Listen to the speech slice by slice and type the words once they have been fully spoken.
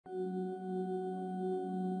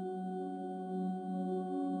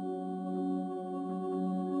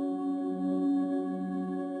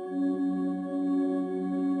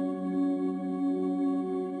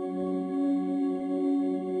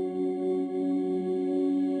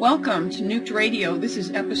Welcome to Nuked Radio. This is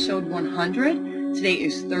episode 100. Today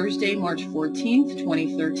is Thursday, March 14th,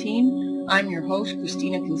 2013. I'm your host,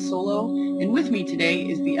 Christina Consolo, and with me today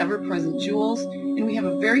is the ever-present Jules, and we have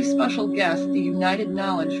a very special guest, the United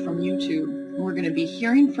Knowledge from YouTube. And we're going to be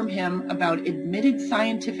hearing from him about admitted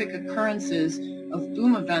scientific occurrences of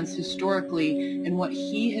boom events historically and what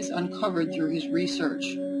he has uncovered through his research.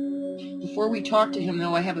 Before we talk to him,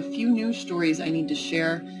 though, I have a few news stories I need to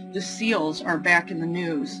share. The seals are back in the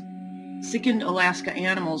news. Sickened Alaska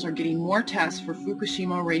animals are getting more tests for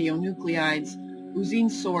Fukushima radionuclides, oozing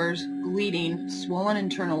sores, bleeding, swollen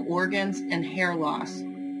internal organs, and hair loss.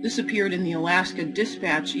 This appeared in the Alaska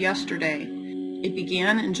Dispatch yesterday. It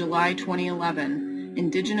began in July 2011.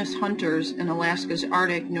 Indigenous hunters in Alaska's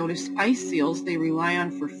Arctic noticed ice seals they rely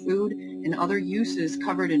on for food and other uses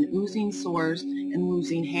covered in oozing sores and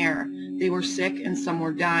losing hair. They were sick and some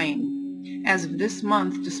were dying. As of this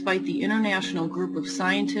month, despite the international group of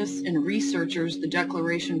scientists and researchers the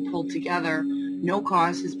declaration pulled together, no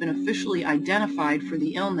cause has been officially identified for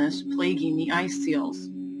the illness plaguing the ice seals.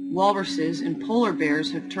 Walruses and polar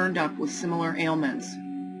bears have turned up with similar ailments.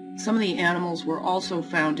 Some of the animals were also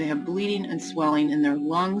found to have bleeding and swelling in their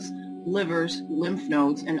lungs, livers, lymph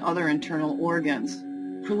nodes, and other internal organs.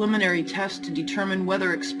 Preliminary tests to determine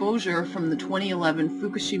whether exposure from the 2011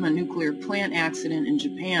 Fukushima nuclear plant accident in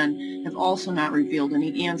Japan have also not revealed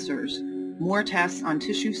any answers. More tests on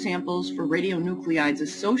tissue samples for radionuclides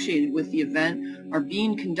associated with the event are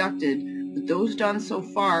being conducted, but those done so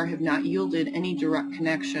far have not yielded any direct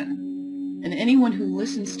connection. And anyone who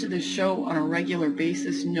listens to this show on a regular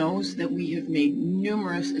basis knows that we have made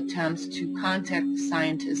numerous attempts to contact the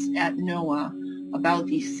scientists at NOAA about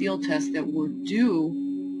these seal tests that were due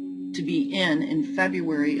to be in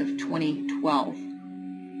February of 2012.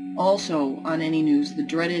 Also on any news, the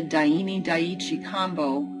dreaded Daini-Daiichi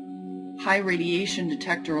combo high radiation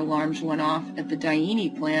detector alarms went off at the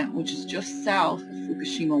Daini plant, which is just south of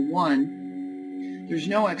Fukushima 1. There's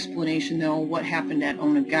no explanation, though, what happened at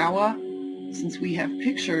Onagawa, since we have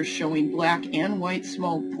pictures showing black and white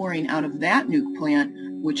smoke pouring out of that nuke plant,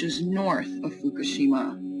 which is north of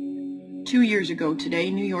Fukushima. 2 years ago today,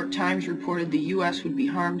 New York Times reported the U.S. would be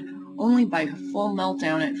harmed only by a full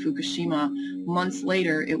meltdown at Fukushima. Months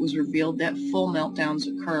later, it was revealed that full meltdowns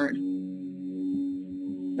occurred.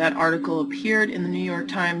 That article appeared in the New York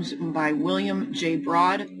Times by William J.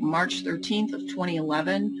 Broad, March 13th of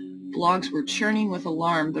 2011. Blogs were churning with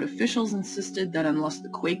alarm, but officials insisted that unless the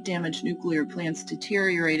quake-damaged nuclear plants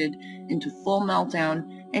deteriorated into full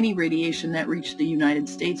meltdown, any radiation that reached the United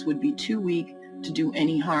States would be too weak to do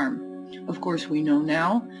any harm. Of course, we know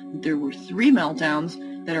now that there were 3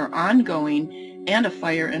 meltdowns that are ongoing and a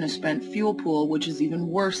fire in a spent fuel pool, which is even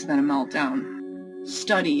worse than a meltdown.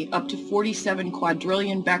 Study: up to 47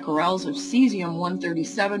 quadrillion becquerels of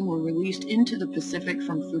cesium-137 were released into the Pacific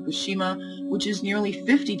from Fukushima, which is nearly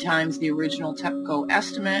 50 times the original TEPCO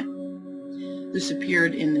estimate. This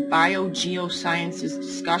appeared in the Biogeosciences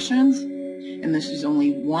discussions, and this is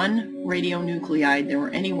only one radionuclide. There were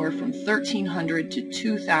anywhere from 1,300 to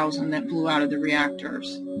 2,000 that blew out of the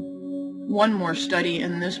reactors. One more study,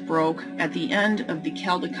 and this broke at the end of the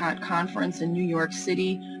Caldecott Conference in New York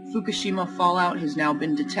City. Fukushima fallout has now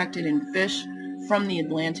been detected in fish from the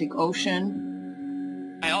Atlantic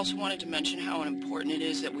Ocean. I also wanted to mention how important it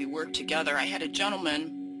is that we work together. I had a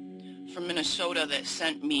gentleman from Minnesota that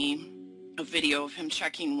sent me a video of him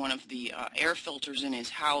checking one of the air filters in his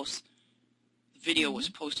house. The video was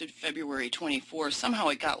posted February 24th. Somehow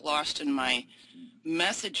it got lost in my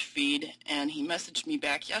message feed, and he messaged me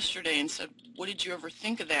back yesterday and said, "What did you ever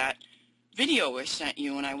think of that video I sent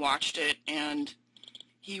you?" And I watched it, and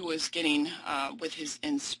he was getting, with his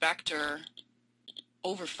inspector,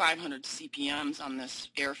 over 500 CPMs on this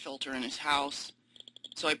air filter in his house.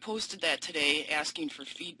 So I posted that today asking for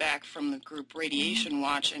feedback from the group Radiation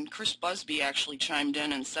Watch, and Chris Busby actually chimed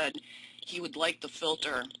in and said he would like the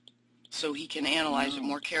filter so he can analyze it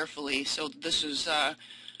more carefully. So this is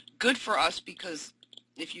good for us, because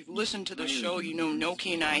if you've listened to the show, you know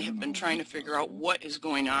Noki and I have been trying to figure out what is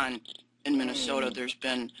going on in Minnesota. There's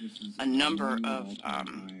been a number of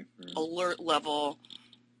alert level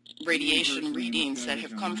radiation readings that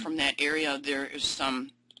have come from that area. There is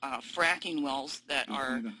some fracking wells that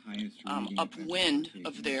are upwind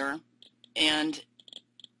of there, and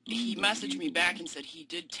he messaged me back and said he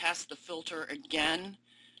did test the filter again.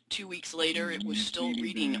 2 weeks later, it was still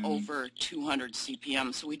reading over 200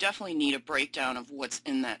 CPM, so we definitely need a breakdown of what's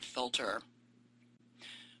in that filter.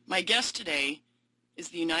 My guest today is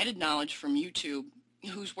the United Knowledge from YouTube,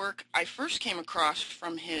 whose work I first came across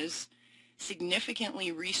from his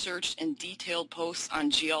significantly researched and detailed posts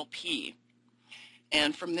on GLP.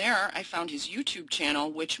 And from there, I found his YouTube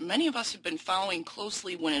channel, which many of us have been following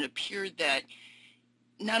closely when it appeared that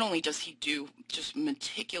not only does he do just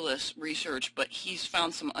meticulous research, but he's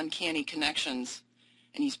found some uncanny connections,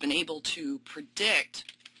 and he's been able to predict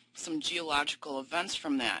some geological events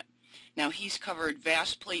from that. Now, he's covered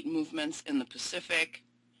vast plate movements in the Pacific,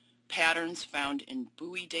 patterns found in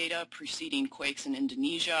buoy data preceding quakes in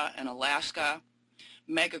Indonesia and Alaska,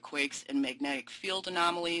 megaquakes and magnetic field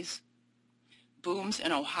anomalies, booms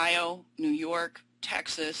in Ohio, New York,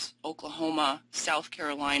 Texas, Oklahoma, South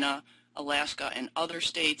Carolina, Alaska, and other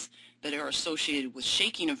states that are associated with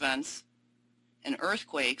shaking events and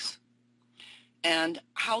earthquakes, and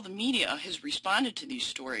how the media has responded to these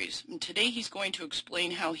stories. And today he's going to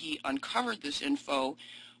explain how he uncovered this info,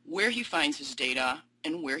 where he finds his data,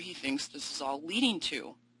 and where he thinks this is all leading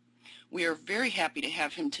to. We are very happy to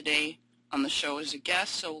have him today on the show as a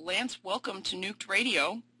guest. So Lance, welcome to Nuked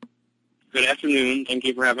Radio. Good afternoon. Thank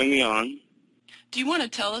you for having me on. Do you want to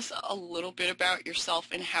tell us a little bit about yourself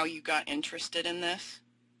and how you got interested in this?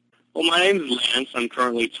 Well, my name is Lance. I'm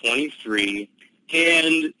currently 23.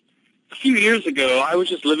 And a few years ago, I was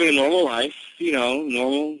just living a normal life,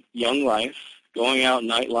 normal young life, going out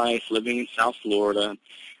nightlife, living in South Florida.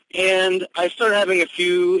 And I started having a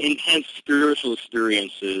few intense spiritual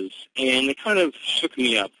experiences, and it kind of shook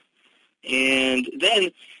me up. And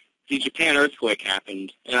then the Japan earthquake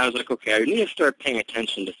happened, and I was like, okay, I need to start paying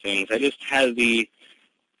attention to things. I just had the,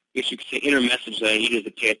 I guess you could say, inner message that I needed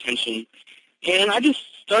to pay attention. And I just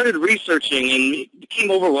started researching, and it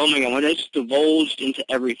became overwhelming. I just divulged into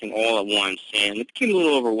everything all at once, and it became a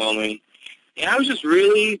little overwhelming. And I was just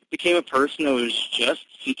really became a person that was just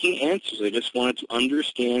seeking answers. I just wanted to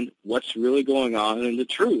understand what's really going on and the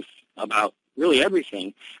truth about really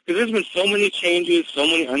everything. Because there's been so many changes, so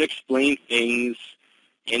many unexplained things,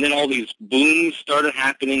 and then all these booms started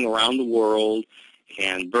happening around the world,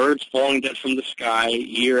 and birds falling dead from the sky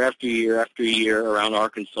year after year after year around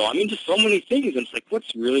Arkansas. I mean, just so many things. And it's like,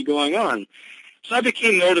 what's really going on? So I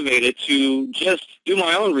became motivated to just do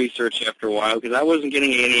my own research after a while because I wasn't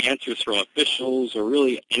getting any answers from officials or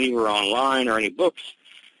really anywhere online or any books.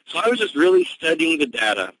 So I was just really studying the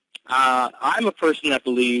data. I'm a person that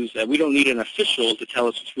believes that we don't need an official to tell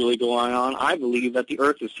us what's really going on. I believe that the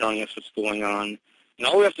Earth is telling us what's going on. And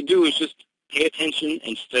all we have to do is just pay attention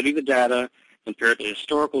and study the data, compare it to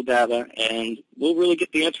historical data, and we'll really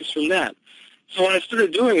get the answers from that. So what I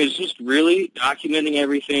started doing is just really documenting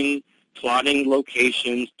everything, plotting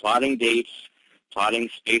locations, plotting dates, plotting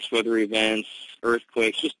space weather events,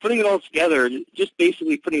 earthquakes, just putting it all together, just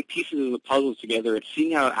basically putting pieces of the puzzle together and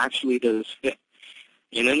seeing how it actually does fit.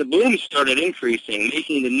 And then the booms started increasing,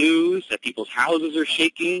 making the news that people's houses are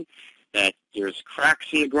shaking, that there's cracks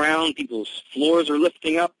in the ground, people's floors are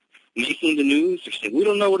lifting up, making the news. They're saying, we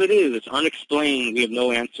don't know what it is. It's unexplained. We have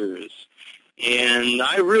no answers. And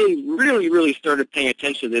I really started paying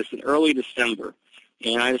attention to this in early December.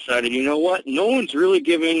 And I decided, you know what? No one's really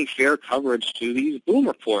giving fair coverage to these boom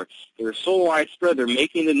reports. They're so widespread. They're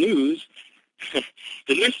making the news. The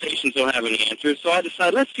news stations don't have any answers. So I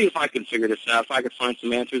decided, let's see if I can figure this out, if I could find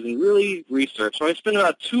some answers and really research. So I spent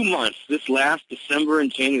about 2 months, this last December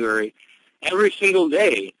and January, every single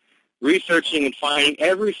day, researching and finding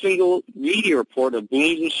every single media report of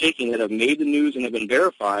booms and shaking that have made the news and have been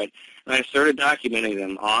verified, and I started documenting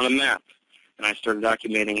them on a map. And I started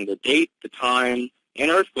documenting the date, the time,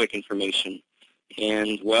 and earthquake information.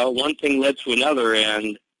 And, well, one thing led to another, and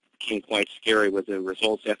it became quite scary with the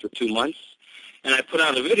results after 2 months. And I put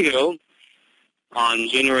out a video on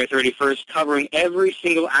January 31st covering every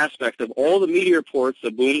single aspect of all the media reports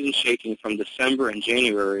of booms and shaking from December and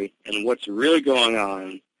January and what's really going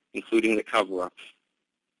on, including the cover-up.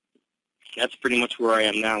 That's pretty much where I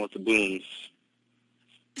am now with the booms.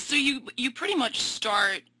 So you pretty much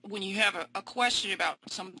start when you have a question about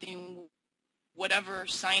something, whatever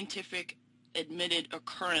scientific admitted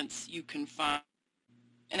occurrence you can find.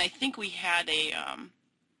 And I think we had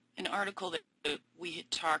an article that we had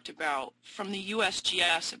talked about from the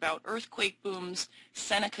USGS about earthquake booms,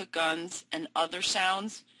 Seneca guns, and other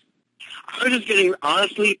sounds. I was just getting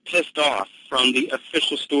honestly pissed off from the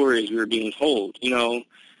official stories we were being told.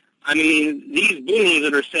 I mean, these booms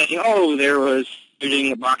that are saying, oh, there was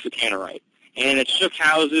shooting a box of tannerite, and it shook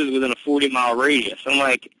houses within a 40-mile radius. I'm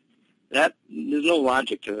like, there's no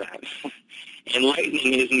logic to that. And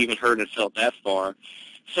lightning isn't even heard and felt that far.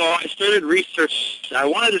 So I started research. I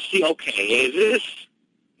wanted to see, okay, is this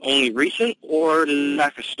only recent or is it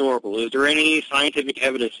back historical? Is there any scientific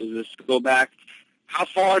evidence? Does this go back? How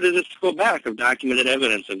far does this go back of documented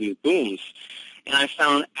evidence of these booms? and I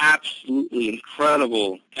found absolutely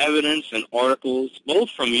incredible evidence and articles, both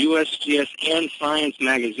from USGS and Science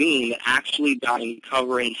magazine, that actually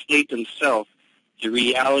cover and state themselves the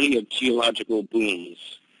reality of geological booms.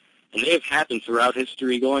 And they have happened throughout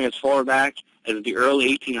history, going as far back as the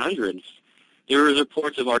early 1800s. There are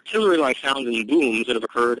reports of artillery-like sounds and booms that have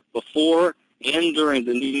occurred before and during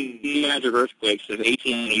the New Madrid earthquakes of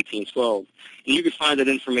 18 and 1812. And you can find that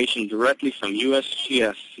information directly from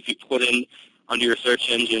USGS if you put in under your search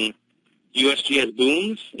engine USGS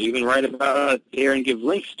booms. You can write about it there and give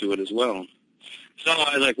links to it as well. So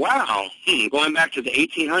I was like, wow, going back to the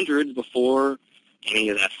 1800s before any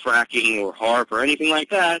of that fracking or HARP or anything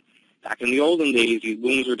like that, back in the olden days, these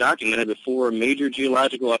booms were documented before a major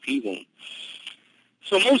geological upheaval.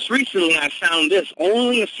 So most recently, I found this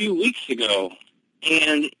only a few weeks ago,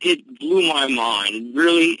 and it blew my mind. It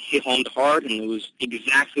really hit home hard, and it was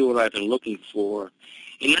exactly what I've been looking for.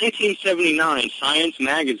 In 1979, Science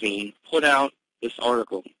magazine put out this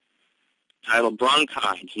article titled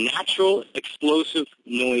Bronchides, Natural Explosive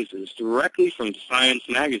Noises, directly from Science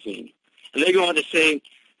magazine. And they go on to say,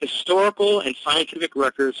 historical and scientific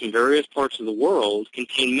records from various parts of the world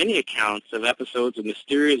contain many accounts of episodes of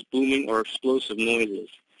mysterious booming or explosive noises.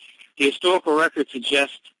 The historical records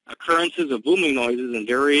suggest occurrences of booming noises in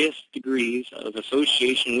various degrees of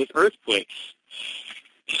association with earthquakes.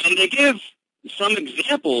 And they give some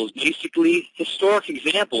examples, basically historic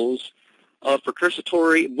examples of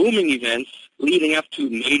precursory booming events leading up to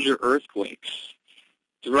major earthquakes,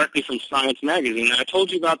 directly from Science magazine. Now, I told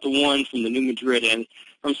you about the one from the New Madrid, and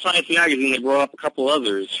from Science magazine, they brought up a couple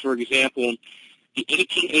others. For example, the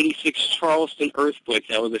 1886 Charleston earthquake,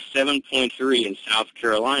 that was a 7.3 in South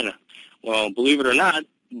Carolina. Well, believe it or not,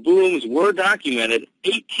 booms were documented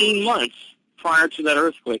 18 months prior to that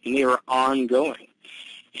earthquake, and they were ongoing.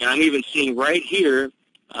 And I'm even seeing right here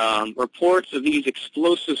reports of these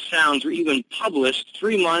explosive sounds were even published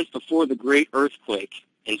 3 months before the great earthquake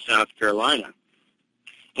in South Carolina.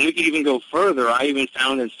 And we could even go further. I even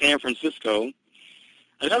found in San Francisco,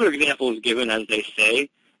 another example is given, as they say,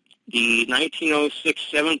 the 1906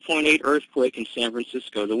 7.8 earthquake in San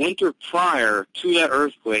Francisco. The winter prior to that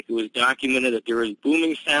earthquake, it was documented that there was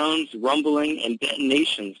booming sounds, rumbling, and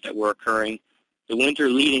detonations that were occurring the winter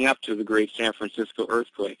leading up to the great San Francisco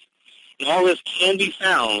earthquake. And all this can be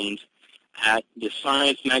found at the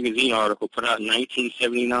Science magazine article put out in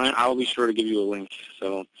 1979. I'll be sure to give you a link.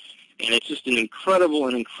 And it's just an incredible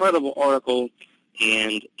article,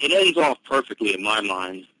 and it ends off perfectly in my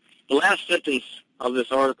mind. The last sentence of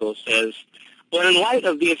this article says, but in light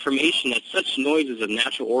of the information that such noises of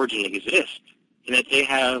natural origin exist, and that they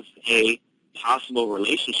have a possible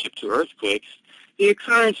relationship to earthquakes, the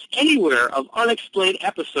occurrence anywhere of unexplained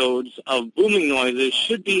episodes of booming noises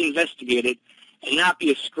should be investigated and not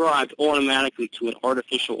be ascribed automatically to an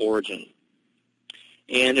artificial origin.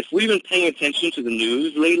 And if we've been paying attention to the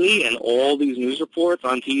news lately and all these news reports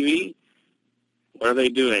on TV, what are they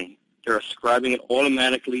doing? They're ascribing it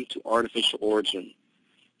automatically to artificial origin.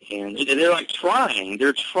 And they're like trying.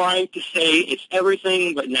 They're trying to say it's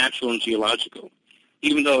everything but natural and geological,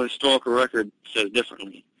 even though historical record says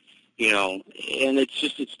differently. And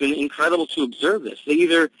it's been incredible to observe this. They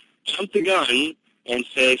either jump the gun and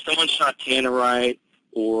say someone shot tannerite,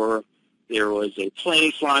 or there was a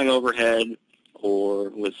plane flying overhead, or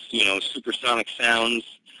was, supersonic sounds.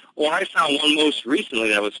 Or I found one most recently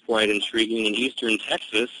that was quite intriguing in eastern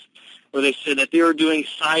Texas, where they said that they were doing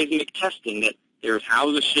seismic testing, that there's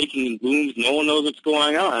houses shaking and booms, no one knows what's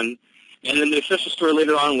going on. And then the official story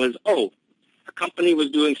later on was, a company was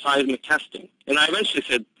doing seismic testing. And I eventually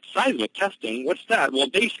said, seismic testing? What's that? Well,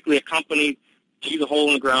 basically a company digs a hole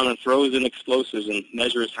in the ground and throws in explosives and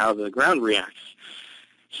measures how the ground reacts.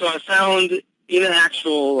 So I found in an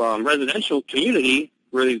actual residential community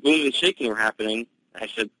where these booms and shaking were happening, I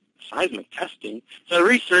said, seismic testing? So I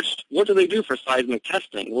researched, what do they do for seismic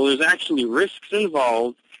testing? Well, there's actually risks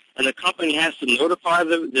involved, and the company has to notify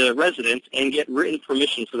the residents and get written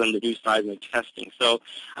permission for them to do seismic testing. So,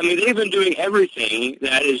 they've been doing everything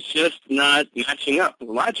that is just not matching up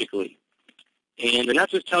logically. And they're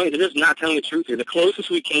just not telling the truth here. The closest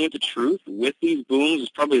we came to truth with these booms was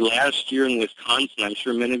probably last year in Wisconsin. I'm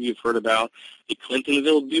sure many of you have heard about the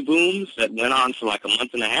Clintonville booms that went on for like a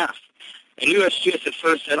month and a half. And USGS at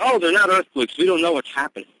first said, they're not earthquakes. We don't know what's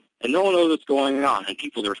happening. And no one knows what's going on. And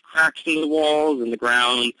there was cracks in the walls and the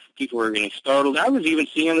ground. People were getting startled. I was even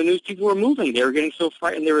seeing on the news people were moving. They were getting so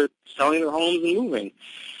frightened they were selling their homes and moving.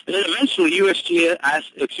 And then eventually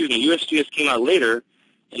USGS came out later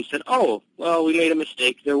and said, we made a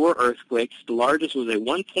mistake. There were earthquakes. The largest was a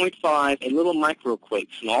 1.5, a little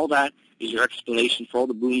microquakes, and all that is your explanation for all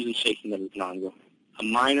the booms and shaking that have been ongoing. A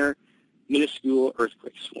minor, minuscule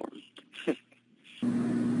earthquake swarm.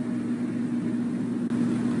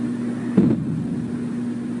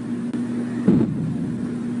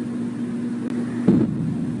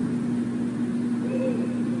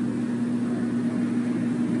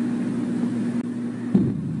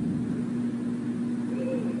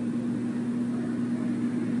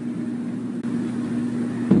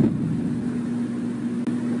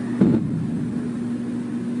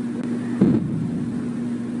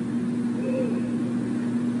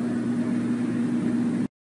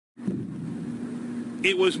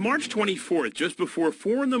 It was March 24th, just before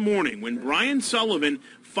 4 in the morning, when Brian Sullivan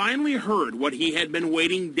finally heard what he had been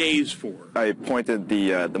waiting days for. I pointed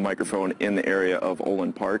the microphone in the area of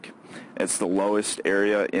Olin Park. It's the lowest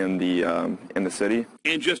area in the city.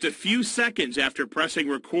 And just a few seconds after pressing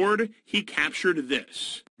record, he captured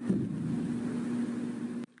this.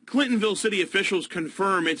 Clintonville city officials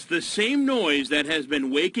confirm it's the same noise that has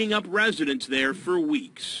been waking up residents there for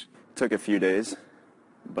weeks. It took a few days,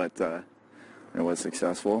 but it was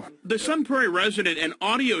successful. The Sun Prairie resident and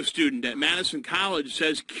audio student at Madison College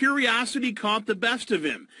says curiosity caught the best of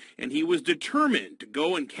him, and he was determined to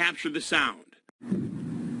go and capture the sound.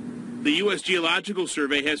 The U.S. Geological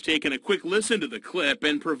Survey has taken a quick listen to the clip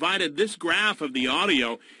and provided this graph of the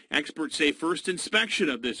audio. Experts say first inspection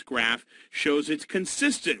of this graph shows it's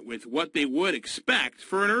consistent with what they would expect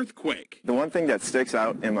for an earthquake. The one thing that sticks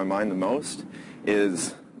out in my mind the most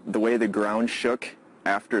is the way the ground shook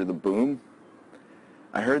after the boom.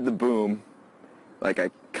 I heard the boom, like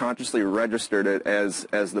I consciously registered it as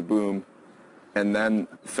the boom, and then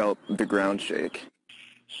felt the ground shake.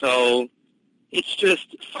 So it's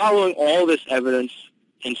just following all this evidence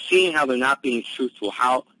and seeing how they're not being truthful,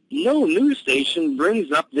 how no news station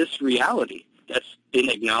brings up this reality that's been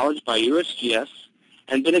acknowledged by USGS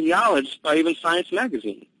and been acknowledged by even Science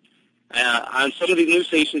Magazine. On some of these news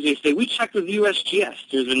stations, they say, we checked with USGS,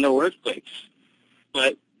 there's been no earthquakes.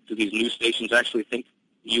 But do these news stations actually think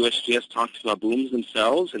USGS talks about booms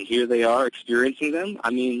themselves, and here they are experiencing them?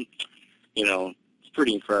 I mean, you know, it's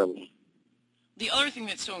pretty incredible. The other thing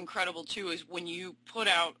that's so incredible, too, is when you put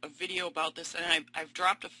out a video about this, and I've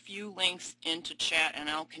dropped a few links into chat,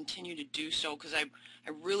 and I'll continue to do so, because I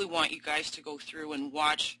really want you guys to go through and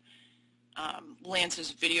watch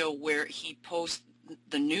Lance's video where he posts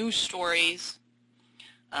the news stories,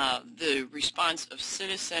 the response of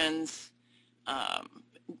citizens,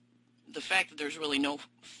 the fact that there's really no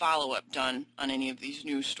follow-up done on any of these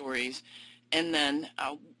news stories, and then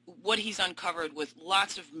what he's uncovered with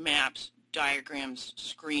lots of maps, diagrams,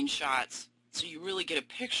 screenshots, so you really get a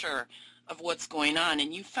picture of what's going on.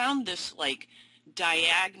 And you found this like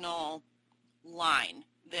diagonal line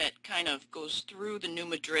that kind of goes through the New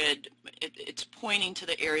Madrid. It's pointing to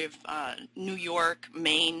the area of New York,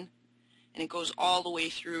 Maine, and it goes all the way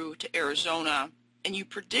through to Arizona. And you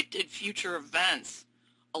predicted future events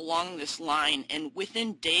along this line, and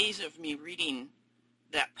within days of me reading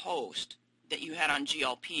that post that you had on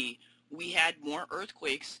GLP, we had more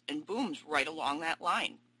earthquakes and booms right along that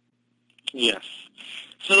line. Yes.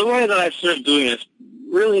 So the way that I started doing this,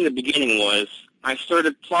 really in the beginning, was I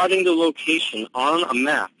started plotting the location on a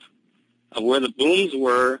map of where the booms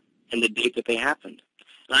were and the date that they happened.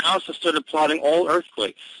 And I also started plotting all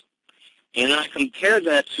earthquakes. And I compared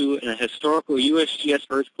that to a historical USGS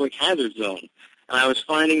earthquake hazard zone. And I was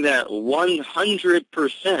finding that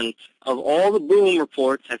 100% of all the boom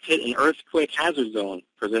reports have hit an earthquake hazard zone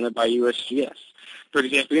presented by USGS. For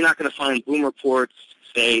example, you're not going to find boom reports,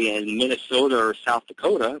 say, in Minnesota or South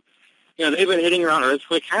Dakota. You know, they've been hitting around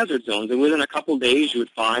earthquake hazard zones, and within a couple of days you would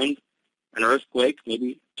find an earthquake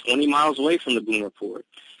maybe 20 miles away from the boom report.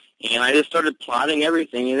 And I just started plotting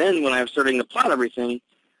everything, and then when I was starting to plot everything,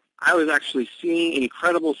 I was actually seeing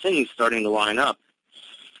incredible things starting to line up.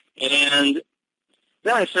 And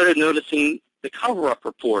then I started noticing the cover-up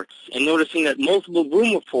reports and noticing that multiple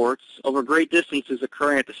boom reports over great distances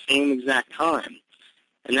occurring at the same exact time.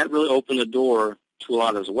 And that really opened the door to a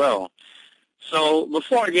lot as well. So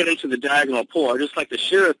before I get into the diagonal pull, I'd just like to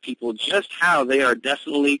share with people just how they are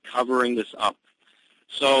definitely covering this up.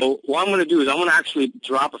 So what I'm going to do is I'm going to actually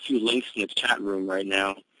drop a few links in the chat room right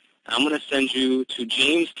now. I'm going to send you to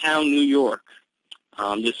Jamestown, New York,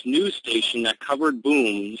 this news station that covered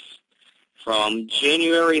booms from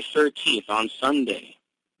January 13th on Sunday.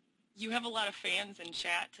 You have a lot of fans in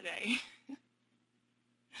chat today.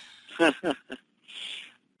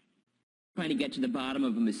 Trying to get to the bottom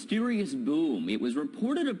of a mysterious boom. It was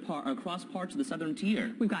reported across parts of the southern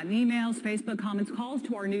tier. We've gotten emails, Facebook comments, calls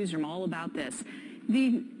to our newsroom all about this.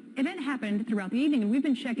 The event happened throughout the evening, and we've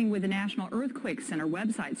been checking with the National Earthquake Center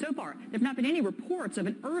website. So far, there have not been any reports of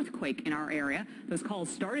an earthquake in our area. Those calls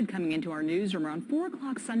started coming into our newsroom around 4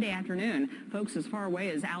 o'clock Sunday afternoon. Folks as far away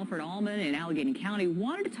as Alfred Allman in Allegheny County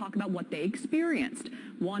wanted to talk about what they experienced.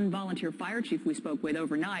 One volunteer fire chief we spoke with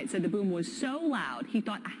overnight said the boom was so loud he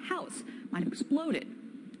thought a house might have exploded.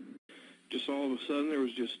 Just all of a sudden, there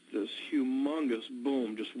was just this humongous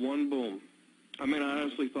boom, just one boom. I mean, I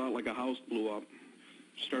honestly thought like a house blew up.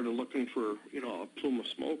 Started looking for, a plume of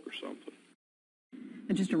smoke or something.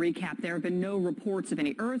 And just to recap, there have been no reports of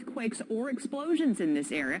any earthquakes or explosions in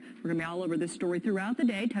this area. We're going to be all over this story throughout the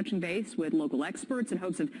day, touching base with local experts in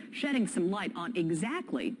hopes of shedding some light on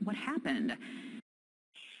exactly what happened.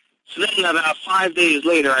 So then about 5 days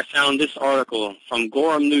later, I found this article from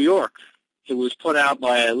Gorham, New York. It was put out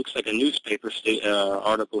by, it looks like a newspaper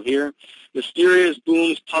article here. Mysterious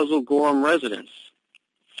booms puzzle Gorham residents.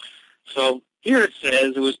 So here it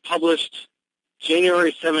says it was published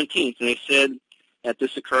January 17th, and they said that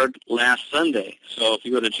this occurred last Sunday. So if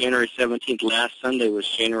you go to January 17th, last Sunday was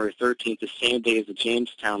January 13th, the same day as the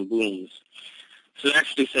Jamestown booms. So it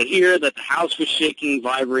actually said here that the house was shaking,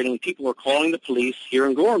 vibrating. People were calling the police here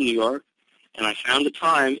in Gorham, New York, and I found the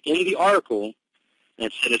time in the article, and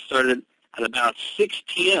it said it started at about 6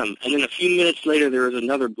 p.m., and then a few minutes later there was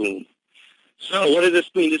another boom. So what does this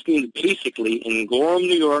mean? This means basically in Gorham,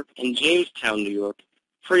 New York, and Jamestown, New York,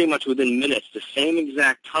 pretty much within minutes, the same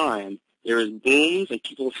exact time, there is booms and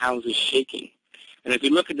people's houses shaking. And if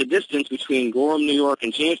you look at the distance between Gorham, New York,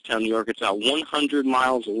 and Jamestown, New York, it's about 100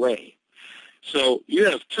 miles away. So you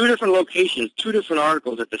have two different locations, two different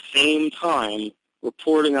articles at the same time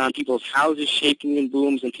reporting on people's houses shaking and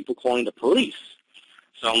booms and people calling the police.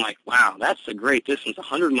 So I'm like, wow, that's a great distance,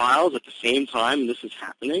 100 miles at the same time, and this is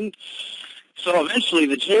happening. So eventually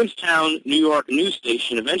the Jamestown, New York news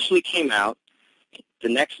station eventually came out the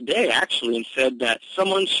next day, actually, and said that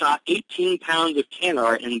someone shot 18 pounds of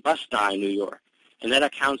tannerite in bouy, New York. And that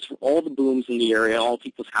accounts for all the booms in the area, all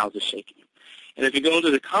people's houses shaking. And if you go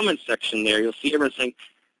into the comments section there, you'll see everyone saying,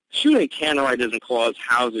 shooting tannerite doesn't cause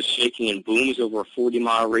houses shaking and booms over a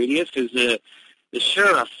 40-mile radius, because the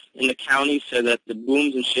sheriff in the county said that the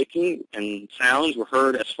booms and shaking and sounds were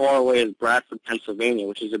heard as far away as Bradford, Pennsylvania,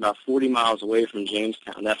 which is about 40 miles away from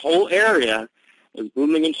Jamestown. That whole area was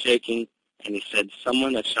booming and shaking, and he said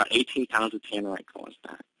someone that shot 18 pounds of tannerite caused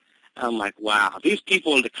that. I'm like, wow, these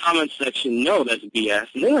people in the comments section know that's BS,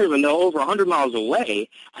 and they don't even know over 100 miles away,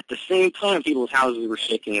 at the same time people's houses were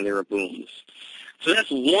shaking and there were booms. So that's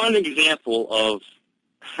one example of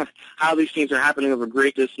how these things are happening over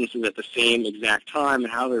great distances at the same exact time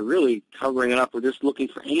and how they're really covering it up or just looking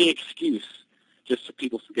for any excuse just so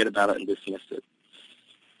people forget about it and dismiss it.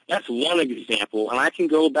 That's one example, and I can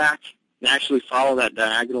go back and actually follow that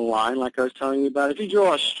diagonal line like I was telling you about. If you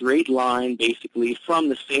draw a straight line basically from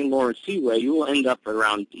the St. Lawrence Seaway, you will end up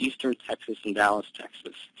around eastern Texas and Dallas,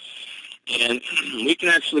 Texas. And we can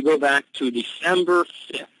actually go back to December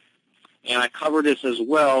 5th. And I covered this as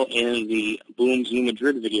well in the Booms New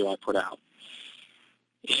Madrid video I put out.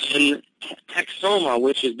 In Texoma,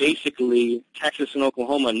 which is basically Texas and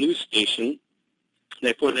Oklahoma news station,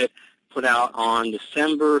 they put out on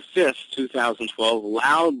December 5th, 2012,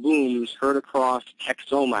 loud booms heard across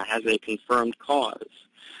Texoma has a confirmed cause.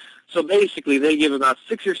 So basically, they give about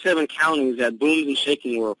 6 or 7 counties that booms and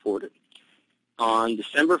shaking were reported on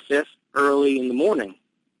December 5th, early in the morning.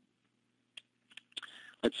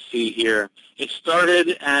 Let's see here. It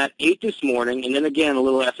started at 8 this morning, and then again a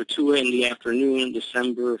little after 2 in the afternoon,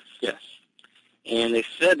 December 5th. And they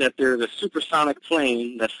said that there's a supersonic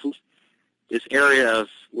plane that flew this area of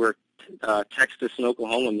where Texas and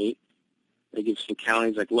Oklahoma meet. They give some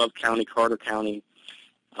counties like Love County, Carter County,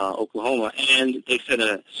 Oklahoma. And they said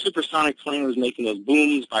a supersonic plane was making those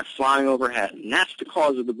booms by flying overhead. And that's the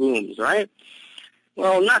cause of the booms, right?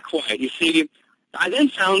 Well, not quite. You see, I then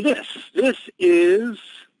found this. This is,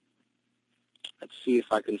 let's see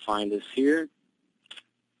if I can find this here.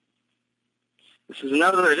 This is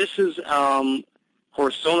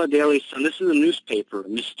Horsona Daily Sun. This is a newspaper.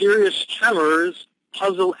 Mysterious tremors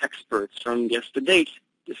puzzle experts from, guess the date,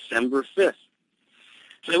 December 5th.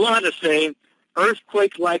 So they wanted to say,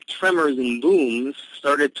 earthquake-like tremors and booms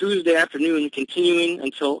started Tuesday afternoon, continuing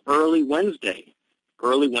until early Wednesday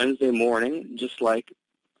morning, just like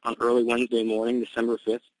on early Wednesday morning, December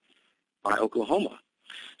 5th, by Oklahoma.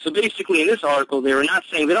 So basically in this article, they were not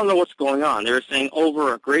saying, they don't know what's going on. They were saying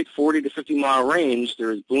over a great 40 to 50 mile range, there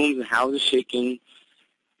was booms and houses shaking.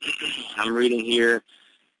 I'm reading here.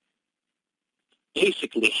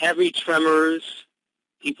 Basically, heavy tremors,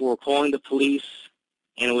 people were calling the police,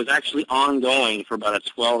 and it was actually ongoing for about a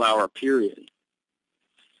 12-hour period.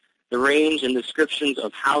 the range and descriptions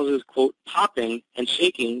of houses, quote, popping and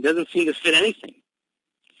shaking doesn't seem to fit anything,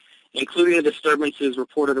 including the disturbances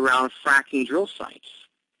reported around fracking drill sites.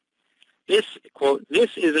 This, quote, this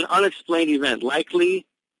is an unexplained event, likely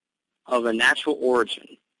of a natural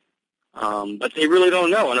origin. But they really don't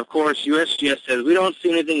know. And, of course, USGS says, we don't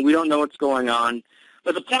see anything, we don't know what's going on.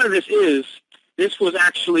 But the point of this is, this was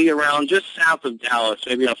actually around just south of Dallas,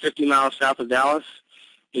 maybe 50 miles south of Dallas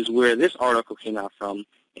is where this article came out from.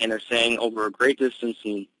 And they're saying over a great distance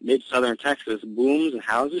in mid-southern Texas, booms and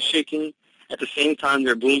houses shaking. At the same time,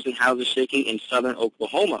 there are booms and houses shaking in southern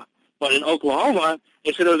Oklahoma. But in Oklahoma,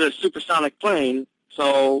 they said it was a supersonic plane,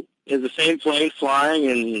 so is the same plane flying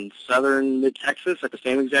in southern mid-Texas at the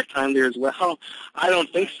same exact time there as well? I don't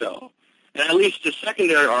think so. And at least the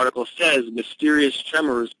secondary article says mysterious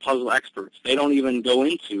tremors puzzle experts. They don't even go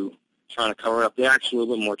into trying to cover it up. They're actually a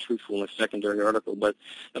little bit more truthful in the secondary article. But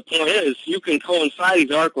the point is, you can coincide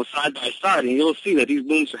these articles side by side, and you'll see that these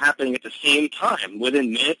booms are happening at the same time,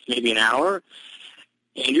 within minutes, maybe an hour.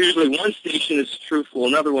 And usually one station is truthful,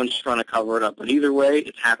 another one's trying to cover it up. But either way,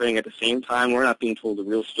 it's happening at the same time. We're not being told the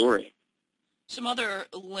real story. Some other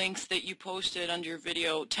links that you posted under your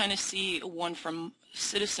video: Tennessee, one from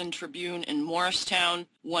Citizen Tribune in Morristown,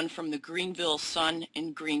 one from the Greenville Sun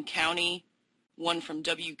in Greene County, one from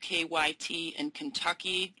WKYT in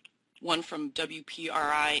Kentucky, one from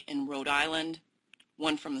WPRI in Rhode Island,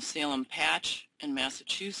 one from the Salem Patch in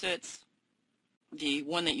Massachusetts, the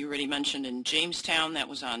one that you already mentioned in Jamestown, that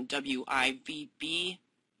was on WIVB,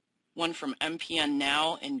 one from MPN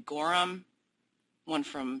Now in Gorham, one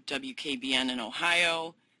from WKBN in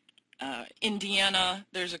Ohio, Indiana,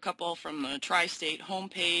 there's a couple from the Tri-State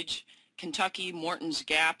homepage, Kentucky, Morton's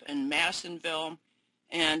Gap, and Madisonville.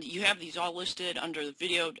 And you have these all listed under the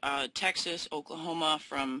video, Texas, Oklahoma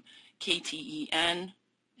from KTEN,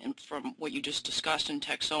 and from what you just discussed in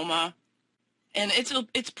Texoma. And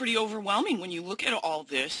it's pretty overwhelming when you look at all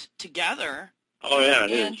this together. Oh, yeah,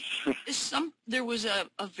 it is. There was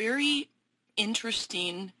a very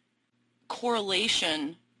interesting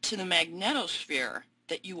correlation to the magnetosphere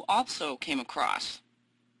that you also came across.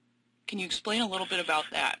 Can you explain a little bit about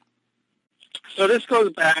that? So this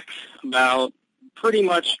goes back about pretty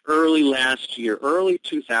much early last year, early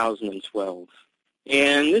 2012.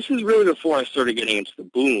 And this is really before I started getting into the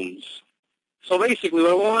booms. So basically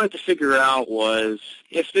what I wanted to figure out was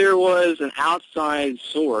if there was an outside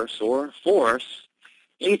source or force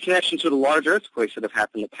in connection to the large earthquakes that have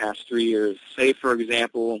happened the past 3 years. Say, for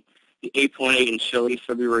example, the 8.8 in Chile,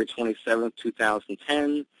 February 27th,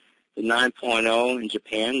 2010, the 9.0 in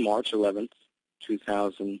Japan, March 11th,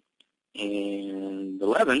 2011,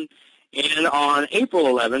 and on April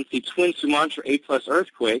 11th, the twin Sumatra 8+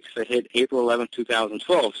 earthquakes that hit April 11th,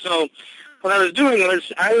 2012. So what I was doing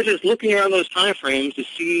was I was just looking around those time frames to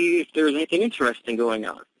see if there was anything interesting going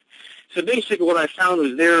on. So basically what I found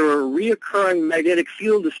was there were reoccurring magnetic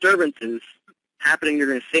field disturbances happening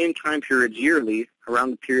during the same time periods yearly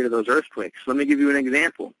around the period of those earthquakes. Let me give you an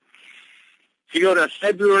example. If you go to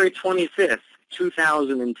February 25th,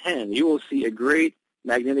 2010, you will see a great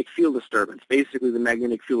magnetic field disturbance. Basically, the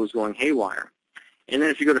magnetic field is going haywire. And then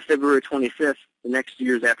if you go to February 25th, the next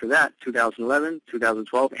years after that, 2011,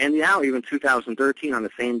 2012, and now even 2013 on the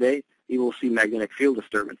same day, you will see magnetic field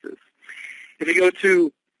disturbances. If you go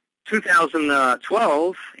to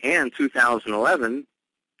 2012 and 2011,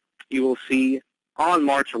 you will see on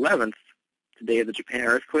March 11th, the day of the Japan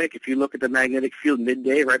earthquake, if you look at the magnetic field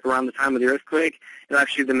midday, right around the time of the earthquake,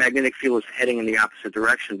 actually the magnetic field is heading in the opposite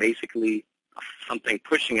direction, basically something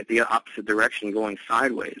pushing it the opposite direction, going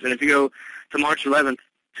sideways. And if you go to March 11th,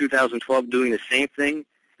 2012, doing the same thing,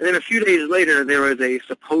 and then a few days later, there was a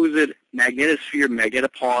supposed magnetosphere,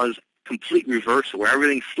 magnetopause, complete reversal, where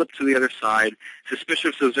everything flipped to the other side.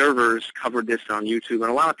 Suspicious observers covered this on YouTube,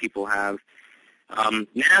 and a lot of people have.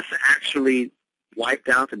 NASA actually wiped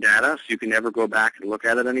out the data, so you can never go back and look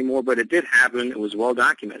at it anymore, but it did happen. It was well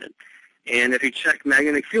documented. And if you check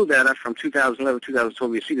magnetic field data from 2011,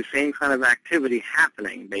 2012, you see the same kind of activity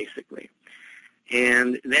happening, basically.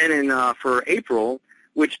 And then for April,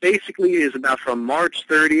 which basically is about from March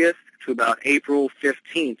 30th to about April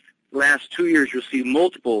 15th, the last 2 years, you'll see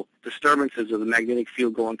multiple disturbances of the magnetic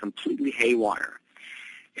field going completely haywire.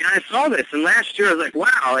 And I saw this, and last year I was like,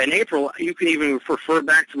 wow, in April, you can even refer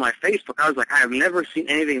back to my Facebook. I was like, I have never seen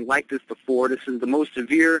anything like this before. This is the most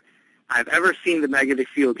severe I've ever seen the magnetic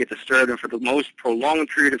field get disturbed and for the most prolonged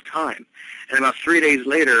period of time. And about 3 days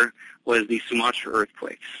later was the Sumatra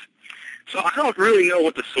earthquakes. So I don't really know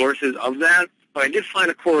what the source is of that, but I did find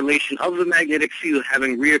a correlation of the magnetic field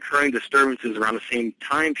having reoccurring disturbances around the same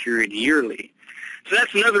time period yearly. So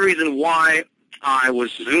that's another reason why I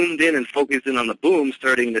was zoomed in and focused in on the boom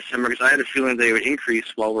starting in December because I had a feeling they would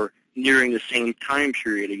increase while we're nearing the same time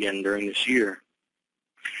period again during this year.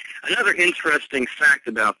 Another interesting fact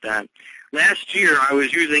about that, last year I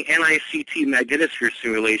was using NICT magnetosphere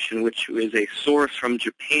simulation, which is a source from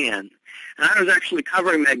Japan. And I was actually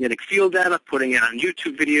covering magnetic field data, putting it on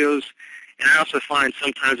YouTube videos, and I also find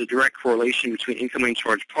sometimes a direct correlation between incoming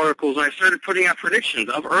charged particles. And I started putting out predictions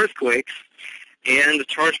of earthquakes and the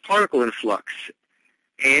charged particle influx.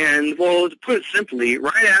 And, well, to put it simply,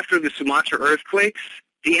 right after the Sumatra earthquakes,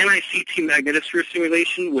 the NICT magnetosphere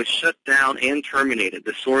simulation was shut down and terminated,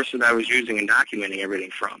 the source that I was using and documenting everything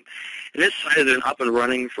from. And this site has been up and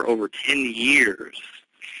running for over 10 years.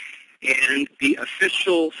 And the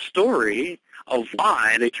official story of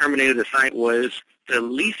why they terminated the site was the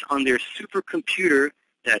lease on their supercomputer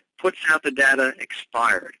that puts out the data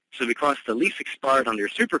expired. So because the lease expired on their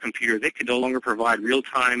supercomputer, they could no longer provide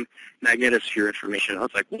real-time magnetosphere information. I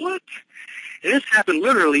was like, what? And this happened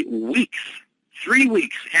literally weeks, 3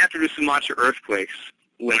 weeks after the Sumatra earthquakes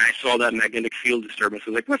when I saw that magnetic field disturbance.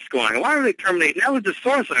 I was like, what's going on? Why are they terminating? That was the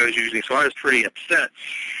source I was using, so I was pretty upset.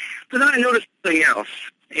 But then I noticed something else,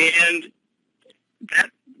 and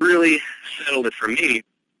that really settled it for me,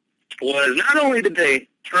 was not only did they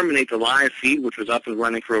terminate the live feed, which was up and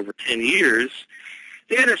running for over 10 years,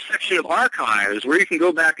 they had a section of archives where you can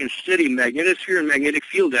go back and study magnetosphere and magnetic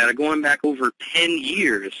field data going back over 10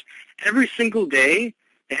 years. Every single day,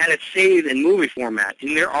 they had it saved in movie format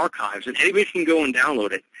in their archives, and anybody can go and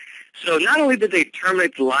download it. So not only did they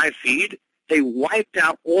terminate the live feed, they wiped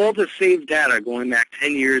out all the saved data going back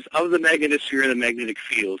 10 years of the magnetosphere and the magnetic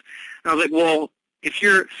field. And I was like, well, if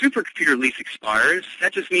your supercomputer lease expires,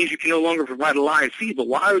 that just means you can no longer provide a live feed, but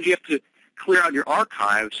why would you have to clear out your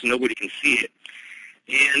archives so nobody can see it?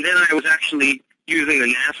 And then I was actually using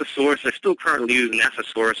the NASA source. I still currently use the NASA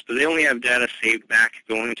source, but they only have data saved back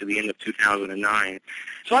going to the end of 2009.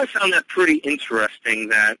 So I found that pretty interesting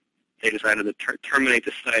that they decided to terminate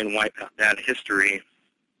the site and wipe out data history.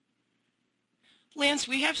 Lance,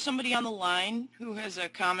 we have somebody on the line who has a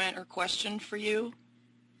comment or question for you.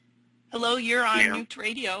 Hello, you're on Nuked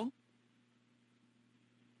Radio.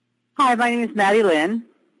 Hi, my name is Maddie Lynn.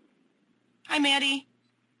 Hi, Maddie.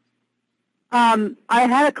 I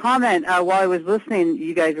had a comment while I was listening.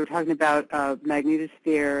 You guys were talking about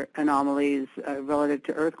magnetosphere anomalies relative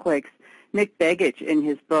to earthquakes. Nick Begich, in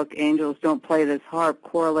his book, Angels Don't Play This Harp,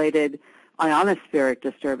 correlated ionospheric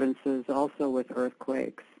disturbances also with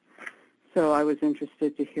earthquakes. So I was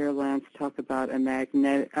interested to hear Lance talk about a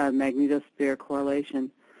magnetosphere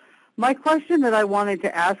correlation. My question that I wanted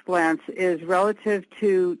to ask Lance is relative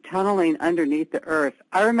to tunneling underneath the earth.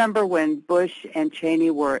 I remember when Bush and Cheney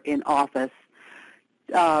were in office,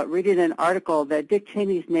 reading an article that Dick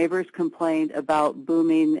Cheney's neighbors complained about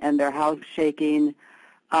booming and their house shaking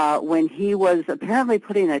when he was apparently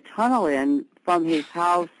putting a tunnel in from his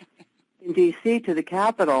house in D.C. to the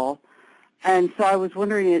Capitol. And so I was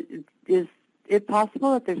wondering, is it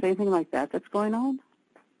possible that there's anything like that that's going on?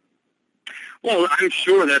 Well, I'm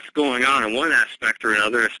sure that's going on in one aspect or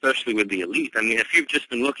another, especially with the elite. I mean, if you've just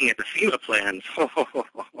been looking at the FEMA plans,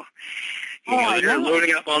 they're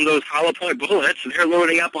loading up on those hollow point bullets. They're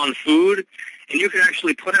loading up on food, and you can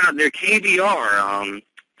actually put out their KBR.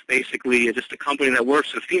 Basically, just a company that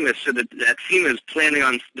works with FEMA said that FEMA is planning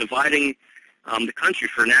on dividing the country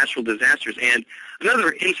for natural disasters. And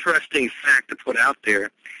another interesting fact to put out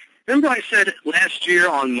there, remember I said last year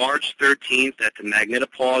on March 13th that the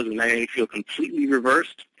magnetopause and magnetic field completely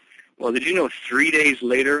reversed? Well, did you know 3 days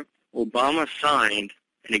later, Obama signed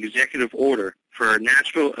an executive order for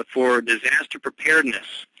disaster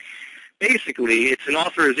preparedness. Basically, it's an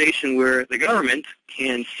authorization where the government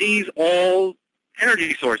can seize all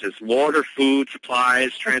energy sources, water, food,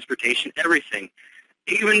 supplies, transportation, everything.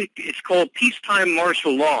 Even it's called peacetime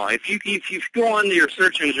martial law. If you go on your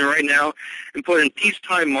search engine right now and put in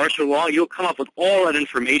peacetime martial law, you'll come up with all that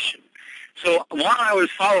information. So while I was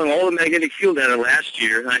following all the magnetic field data last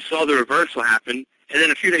year, and I saw the reversal happen, and then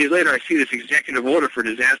a few days later I see this executive order for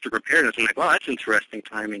disaster preparedness, I'm like, wow, that's interesting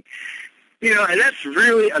timing. And that's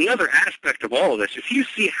really another aspect of all of this. If you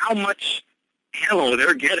see how much ammo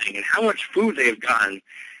they're getting and how much food they've gotten,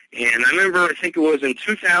 and I remember, I think it was in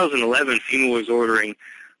 2011, FEMA was ordering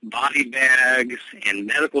body bags and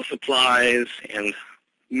medical supplies and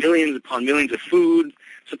millions upon millions of food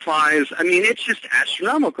supplies. I mean, it's just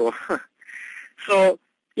astronomical. So,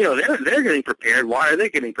 they're getting prepared. Why are they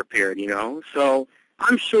getting prepared, So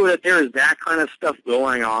I'm sure that there is that kind of stuff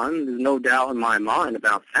going on. There's no doubt in my mind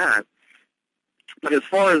about that. But as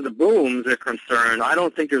far as the booms are concerned, I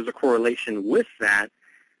don't think there's a correlation with that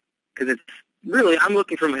because really, I'm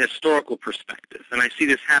looking from a historical perspective, and I see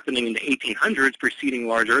this happening in the 1800s preceding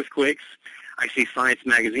large earthquakes. I see Science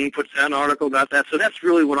Magazine puts out an article about that, so that's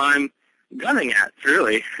really what I'm gunning at,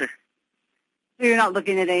 really. So you're not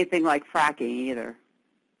looking at anything like fracking either?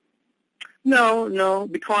 No,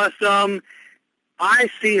 because I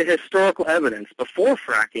see the historical evidence before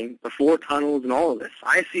fracking, before tunnels and all of this.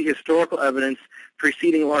 I see historical evidence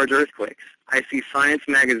preceding large earthquakes. I see Science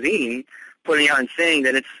Magazine putting out and saying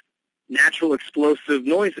that it's natural explosive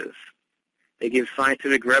noises. They give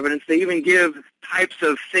scientific evidence. They even give types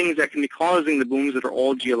of things that can be causing the booms that are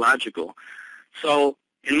all geological. So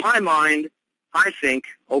in my mind, I think,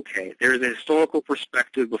 okay, there's a historical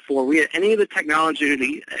perspective before we had any of the technology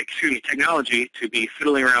to be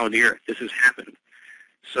fiddling around with the Earth. This has happened.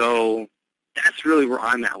 So that's really where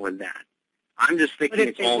I'm at with that. I'm just thinking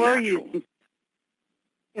it's all natural.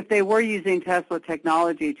 If they were using Tesla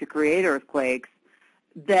technology to create earthquakes,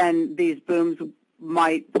 then these booms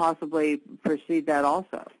might possibly precede that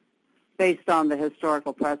also, based on the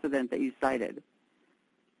historical precedent that you cited.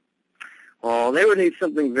 Well, they would need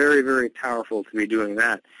something very, very powerful to be doing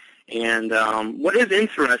that. And what is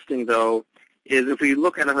interesting, though, is if we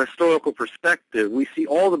look at a historical perspective, we see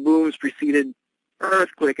all the booms preceded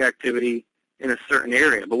earthquake activity in a certain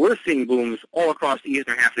area. But we're seeing booms all across the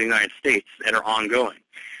eastern half of the United States that are ongoing.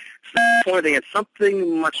 So that's pointing at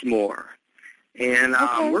something much more. And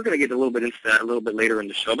we're going to get a little bit into that a little bit later in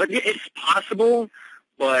the show. But it's possible,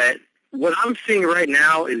 but what I'm seeing right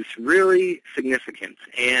now is really significant.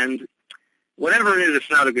 And whatever it is,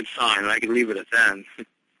 it's not a good sign. I can leave it at that.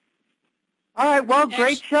 All right. Well,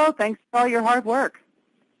 great show. Thanks for all your hard work.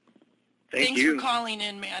 Thanks for calling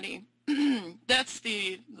in, Maddie. That's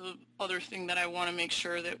the other thing that I want to make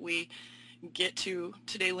sure that we get to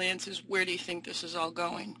today, Lance, is where do you think this is all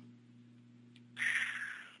going?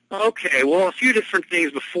 Okay, well, a few different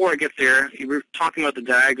things before I get there. You were talking about the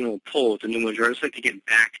diagonal pull at the New Madrid. I'd just like to get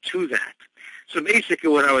back to that. So basically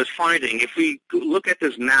what I was finding, if we look at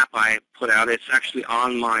this map I put out, it's actually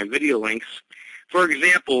on my video links. For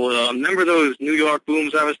example, remember those New York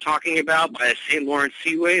booms I was talking about by the St. Lawrence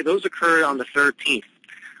Seaway? Those occurred on the 13th.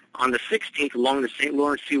 On the 16th, along the St.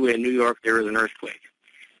 Lawrence Seaway in New York, there was an earthquake.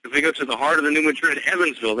 If we go to the heart of the New Madrid,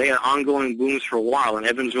 Evansville, they had ongoing booms for a while. In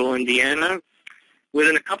Evansville, Indiana,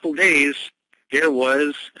 within a couple days, there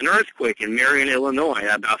was an earthquake in Marion, Illinois,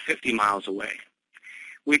 about 50 miles away.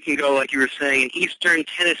 We can go, like you were saying, in eastern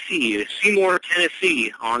Tennessee, Seymour,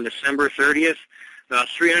 Tennessee, on December 30th, about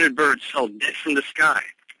 300 birds fell dead from the sky.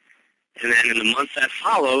 And then in the months that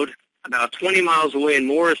followed, about 20 miles away in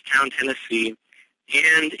Morristown, Tennessee,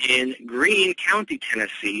 and in Greene County,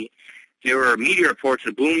 Tennessee, there were media reports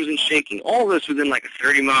of booms and shaking. All this within like a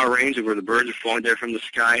 30-mile range of where the birds are falling there from the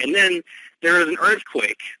sky. And then there was an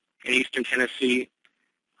earthquake in eastern Tennessee.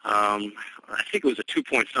 I think it was a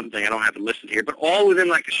 2-point-something. I don't have it listed here. But all within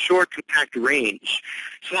like a short, compact range.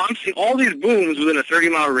 So I'm seeing all these booms within a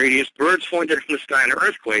 30-mile radius, birds falling there from the sky, and an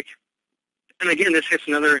earthquake. And again, this hits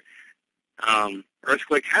another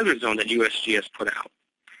earthquake hazard zone that USGS put out.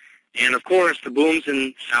 And, of course, the booms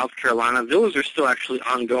in South Carolina, those are still actually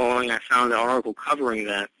ongoing. I found an article covering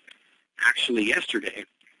that actually yesterday.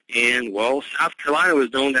 And, well, South Carolina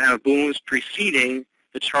was known to have booms preceding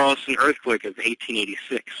the Charleston earthquake of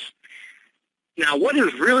 1886. Now, what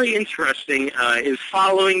is really interesting is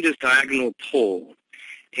following this diagonal pull.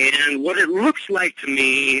 And what it looks like to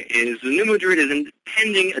me is the New Madrid is in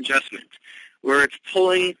pending adjustment, where it's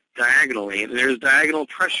pulling diagonally, and there's diagonal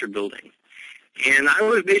pressure building. And I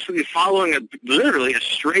was basically following literally a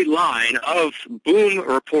straight line of boom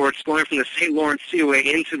reports going from the St. Lawrence Seaway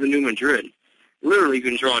into the New Madrid. Literally, you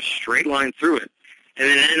can draw a straight line through it. And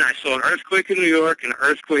then I saw an earthquake in New York and an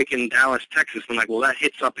earthquake in Dallas, Texas. I'm like, well, that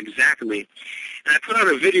hits up exactly. And I put out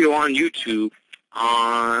a video on YouTube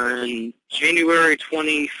on January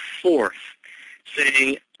 24th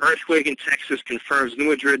saying, earthquake in Texas confirms New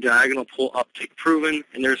Madrid diagonal pull uptick proven,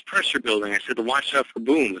 and there's pressure building. I said to watch out for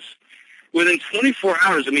booms. Within 24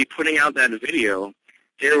 hours of me putting out that video,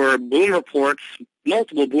 there were boom reports,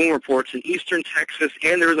 multiple boom reports in eastern Texas,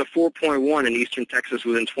 and there was a 4.1 in eastern Texas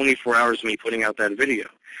within 24 hours of me putting out that video.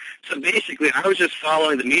 So basically, I was just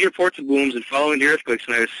following the media reports of booms and following the earthquakes,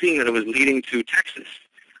 and I was seeing that it was leading to Texas.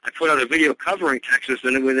 I put out a video covering Texas,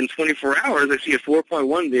 and within 24 hours, I see a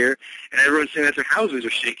 4.1 there, and everyone's saying that their houses are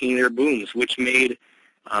shaking their booms, which made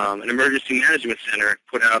an emergency management center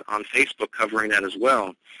put out on Facebook covering that as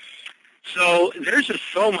well. So there's just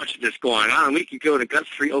so much of this going on. We could go to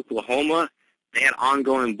Guthrie, Oklahoma. They had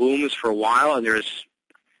ongoing booms for a while, and there's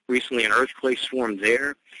recently an earthquake swarm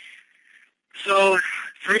there. So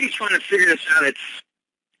for me trying to figure this out, it's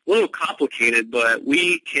a little complicated, but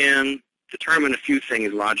we can determine a few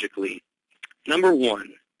things logically. Number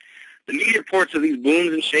one, the media reports of these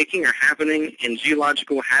booms and shaking are happening in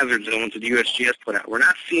geological hazard zones that the USGS put out. We're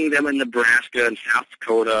not seeing them in Nebraska and South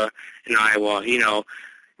Dakota and Iowa. You know,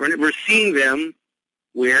 we're seeing them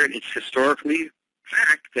where it's historically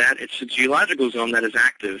fact that it's a geological zone that is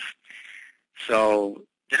active. So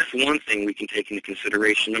that's one thing we can take into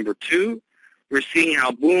consideration. Number two, we're seeing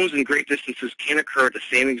how booms in great distances can occur at the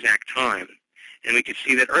same exact time. And we can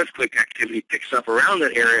see that earthquake activity picks up around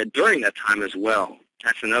that area during that time as well.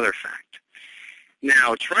 That's another fact.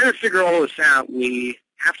 Now, trying to figure all this out, we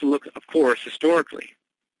have to look, of course, historically.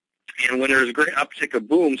 And when there's a great uptick of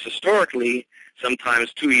booms historically,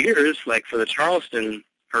 sometimes 2 years, like for the Charleston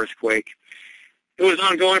earthquake, it was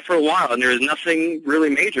ongoing for a while, and there was nothing really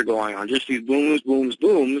major going on, just these booms, booms,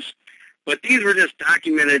 booms. But these were just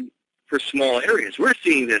documented for small areas. We're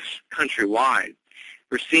seeing this countrywide.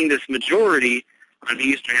 We're seeing this majority on the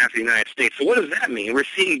eastern half of the United States. So what does that mean? We're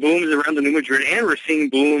seeing booms around the New Madrid, and we're seeing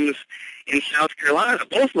booms in South Carolina.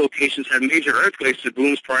 Both locations have major earthquakes with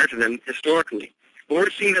booms prior to them historically. But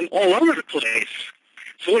we're seeing them all over the place.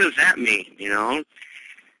 So what does that mean, you know?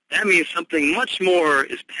 That means something much more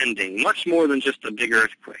is pending, much more than just a big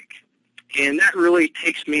earthquake. And that really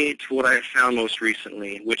takes me to what I found most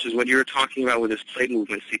recently, which is what you were talking about with this plate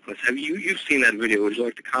movement sequence. You've seen that video. Would you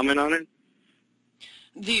like to comment on it?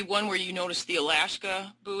 The one where you noticed the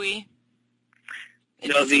Alaska buoy?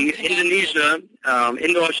 No, the Indonesia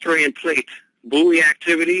Indo-Australian plate buoy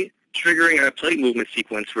activity triggering a plate movement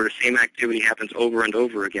sequence where the same activity happens over and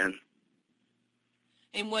over again.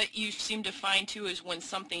 And what you seem to find, too, is when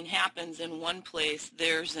something happens in one place,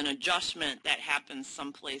 there's an adjustment that happens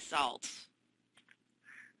someplace else.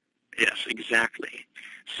 Yes, exactly.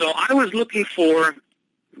 So I was looking for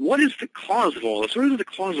what is the cause of all this? What is the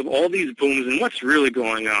cause of all these booms, and what's really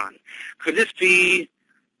going on? Could this be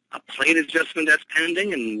a plate adjustment that's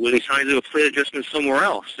pending, and with signs of a plate adjustment somewhere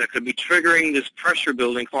else that could be triggering this pressure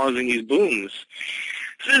building, causing these booms?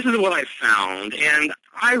 So this is what I found, and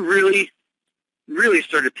I really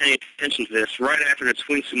started paying attention to this right after the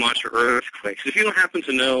Twin Sumatra earthquakes. If you don't happen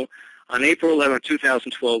to know, on April 11,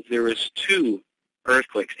 2012, there was 2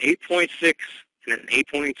 earthquakes, 8.6 and an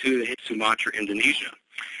 8.2 that hit Sumatra, Indonesia.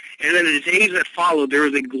 And then in the days that followed, there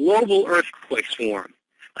was a global earthquake swarm.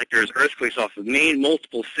 Like there's earthquakes off of Maine,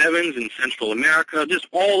 multiple 7s in Central America, just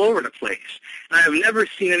all over the place. And I have never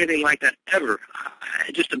seen anything like that ever,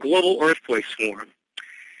 just a global earthquake swarm.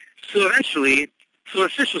 So eventually, some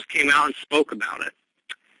officials came out and spoke about it.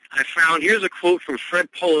 I found, here's a quote from Fred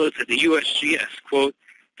Polis at the USGS, quote,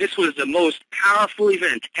 "This was the most powerful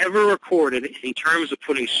event ever recorded in terms of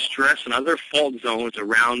putting stress on other fault zones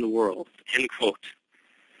around the world," end quote.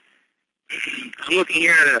 I'm looking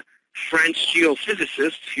here at a French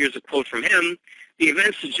geophysicist. Here's a quote from him. "The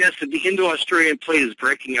event suggests that the Indo-Australian plate is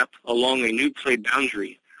breaking up along a new plate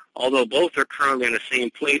boundary. Although both are currently on the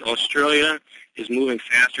same plate, Australia is moving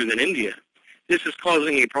faster than India. This is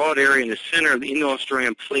causing a broad area in the center of the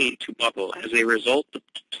Indo-Australian plate to buckle. As a result, the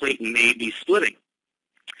plate may be splitting."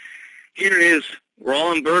 Here is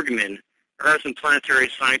Roland Bergman, Earth and planetary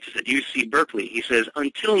scientist at UC Berkeley. He says,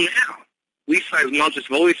 "Until now, we seismologists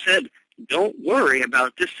have always said, don't worry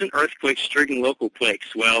about distant earthquakes triggering local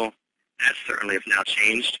quakes." Well, that certainly has now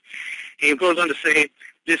changed. He goes on to say,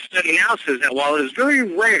 "This study now says that while it is very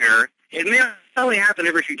rare, it may only happen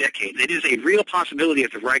every few decades. It is a real possibility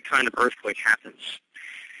if the right kind of earthquake happens."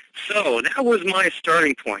 So that was my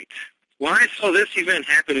starting point. When I saw this event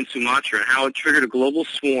happen in Sumatra and how it triggered a global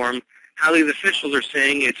swarm, how these officials are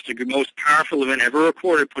saying it's the most powerful event ever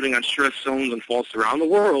recorded, putting on stress zones and faults around the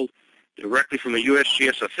world, directly from a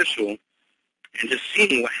USGS official, and just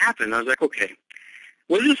seeing what happened, I was like, okay,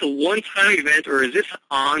 was this a one-time event or is this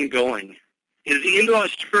ongoing? Is the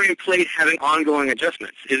Indo-Australian plate having ongoing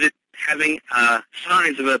adjustments? Is it having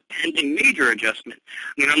signs of a pending major adjustment?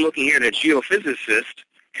 I mean, I'm looking here at a geophysicist,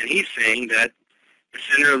 and he's saying that the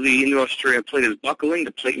center of the Indo-Australian plate is buckling,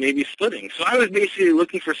 the plate may be splitting. So I was basically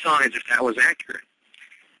looking for signs if that was accurate.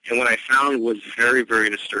 And what I found was very, very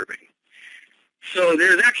disturbing. So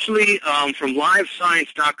there's actually, from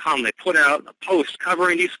livescience.com, they put out a post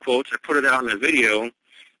covering these quotes. I put it out in a video.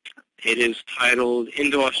 It is titled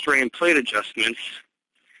Indo-Australian Plate Adjustments,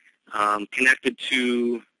 connected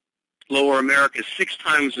to Lower America 6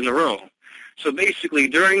 times in a row. So basically,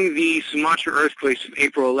 during the Sumatra earthquakes of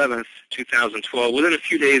April 11th, 2012, within a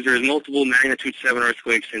few days, there was multiple magnitude 7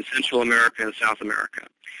 earthquakes in Central America and South America.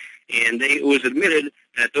 And it was admitted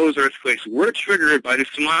that those earthquakes were triggered by the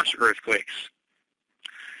Sumatra earthquakes.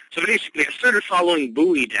 So basically, I started following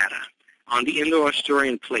buoy data on the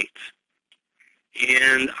Indo-Australian plate.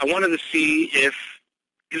 And I wanted to see if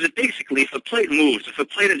is that basically if a plate moves, if a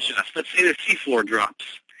plate adjusts, let's say the seafloor drops,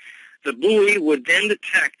 the buoy would then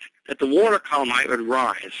detect that the water column height would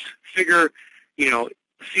rise. Figure,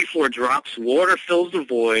 seafloor drops, water fills the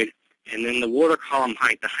void, and then the water column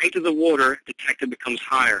height, the height of the water detected becomes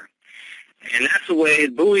higher. And that's the way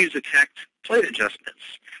buoys detect plate adjustments.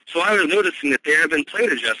 So I was noticing that there have been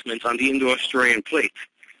plate adjustments on the Indo-Australian plate.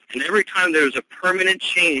 And every time there was a permanent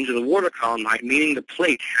change in the water column height, meaning the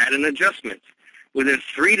plate had an adjustment, within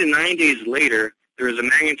 3 to 9 days later, there was a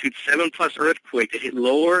magnitude 7+ earthquake that hit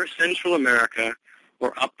lower Central America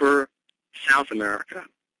or upper South America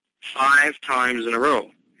 5 times in a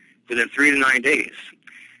row within 3 to 9 days.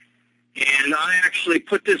 And I actually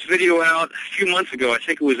put this video out a few months ago. I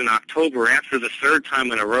think it was in October. After the 3rd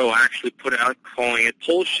time in a row, I actually put out calling it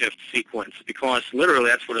pole shift sequence, because literally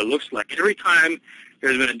that's what it looks like. Every time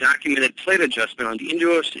there's been a documented plate adjustment on the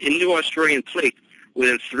Indo-Australian plate,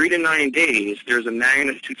 within 3 to 9 days, there's a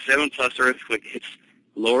magnitude 7+ earthquake. It's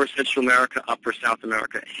lower Central America, upper South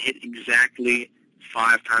America. It hit exactly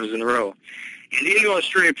 5 times in a row. And the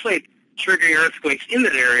Indo-Australian plate triggering earthquakes in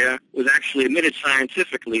that area was actually admitted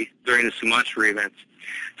scientifically during the Sumatra event.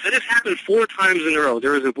 So this happened 4 times in a row.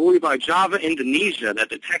 There was a buoy by Java, Indonesia that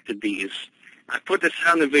detected these. I put this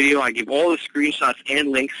out in the video. I give all the screenshots and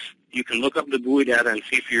links. You can look up the buoy data and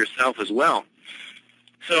see for yourself as well.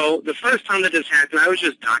 So the first time that this happened, I was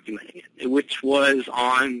just documenting it, which was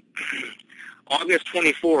on August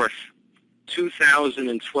 24th,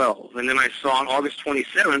 2012. And then I saw on August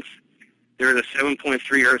 27th, there was a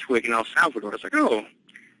 7.3 earthquake in El Salvador. I was like, oh,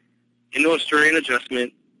 Indo-Australian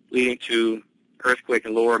adjustment leading to earthquake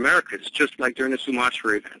in Lower Americas, just like during the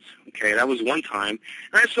Sumatra events. Okay, that was one time.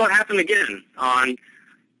 And I saw it happen again on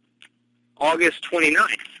August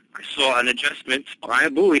 29th. I saw an adjustment by a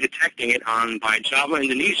buoy detecting it by Java,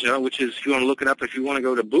 Indonesia, which is, if you want to look it up, if you want to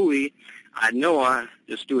go to buoy, NOAA,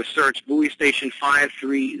 just do a search, buoy station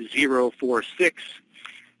 53046.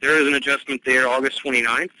 There is an adjustment there August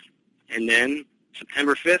 29th. And then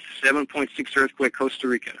September 5th, 7.6 earthquake, Costa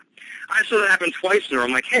Rica. I saw that happen twice in a row.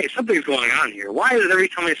 I'm like, hey, something's going on here. Why is it every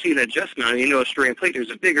time I see an adjustment on the Indo-Australian plate,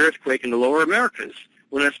 there's a big earthquake in the lower Americas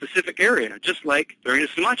within a specific area, just like during the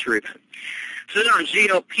Sumatra event? So then on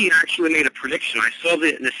GLP, I actually made a prediction. I saw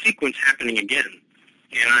the sequence happening again.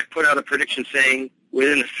 And I put out a prediction saying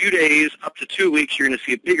within a few days, up to 2 weeks, you're going to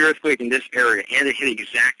see a big earthquake in this area. And it hit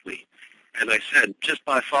exactly. As I said, just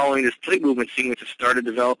by following this plate movement sequence, it started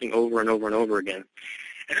developing over and over and over again.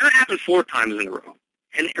 And that happened 4 times in a row.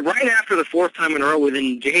 And right after the 4th time in a row,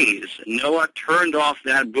 within days, NOAA turned off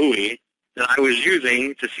that buoy that I was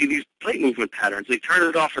using to see these plate movement patterns. They turned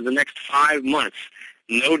it off for the next 5 months.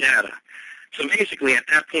 No data. So basically, at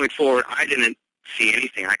that point forward, I didn't see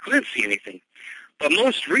anything. I couldn't see anything. But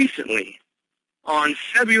most recently, on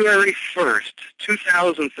February 1st,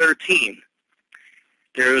 2013,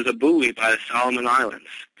 there was a buoy by the Solomon Islands,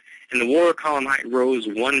 and the water column height rose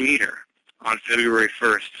 1 meter on February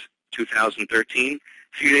 1st, 2013.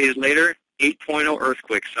 A few days later, 8.0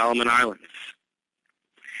 earthquake, Solomon Islands.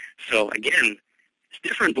 So again, it's a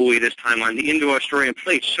different buoy this time on the Indo-Australian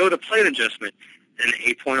plate, showed a plate adjustment, and an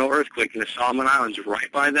 8.0 earthquake in the Solomon Islands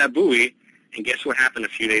right by that buoy, and guess what happened a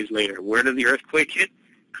few days later? Where did the earthquake hit?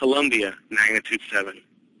 Colombia, magnitude 7.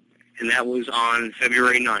 And that was on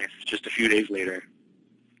February 9th, just a few days later.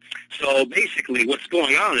 So basically what's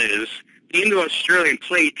going on is the Indo-Australian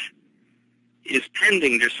plate is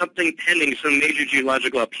pending. There's something pending, some major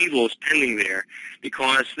geological upheaval is pending there,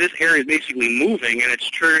 because this area is basically moving and it's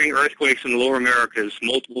triggering earthquakes in the lower Americas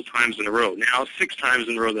multiple times in a row. Now 6 times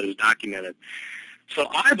in a row that is documented. So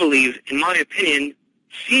I believe, in my opinion,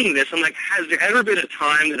 seeing this, I'm like, has there ever been a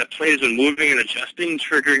time that a plate has been moving and adjusting,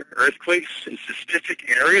 triggering earthquakes in specific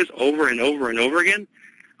areas over and over and over again?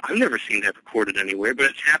 I've never seen that recorded anywhere, but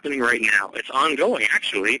it's happening right now. It's ongoing,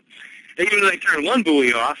 actually. Even though they turned one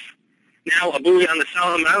buoy off, now a buoy on the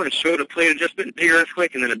Solomon Islands showed a plate adjustment, big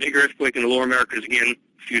earthquake, and then a big earthquake in the lower Americas again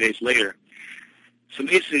a few days later. So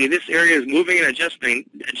basically, this area is moving and adjusting,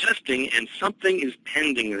 and something is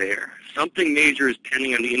pending there. Something major is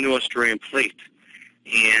pending on the Indo-Australian plate.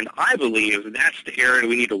 And I believe that's the area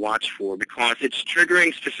we need to watch for, because it's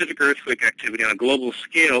triggering specific earthquake activity on a global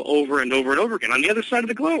scale over and over and over again on the other side of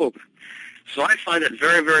the globe. So I find that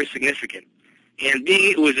very, very significant. And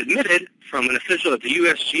it was admitted from an official at the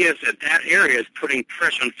USGS that that area is putting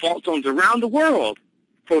pressure on fault zones around the world.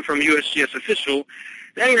 Quote from a USGS official,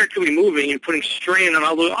 that area could be moving and putting strain on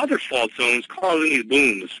all the other fault zones, causing these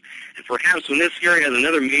booms. And perhaps when this area has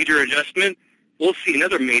another major adjustment, we'll see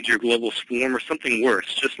another major global storm or something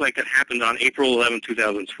worse, just like that happened on April 11,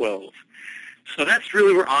 2012. So that's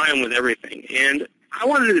really where I am with everything. And I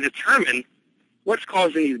wanted to determine what's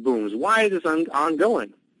causing these booms? Why is this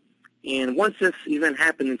ongoing? And once this event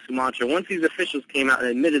happened in Sumatra, once these officials came out and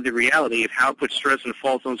admitted the reality of how it puts stress on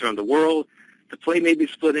fault zones around the world, the plate may be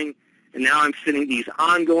splitting, and now I'm seeing these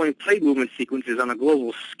ongoing plate movement sequences on a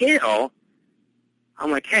global scale, I'm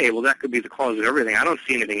like, hey, well, that could be the cause of everything. I don't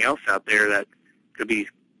see anything else out there that could be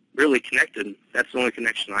really connected. That's the only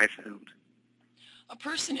connection I found. A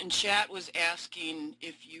person in chat was asking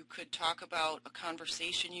if you could talk about a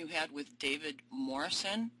conversation you had with David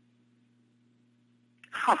Morrison.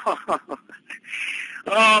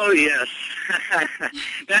 Oh, yes.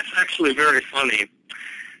 That's actually very funny.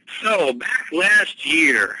 So, back last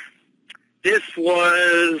year, this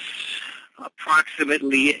was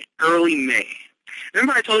approximately early May.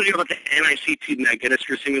 Remember I told you about the NICT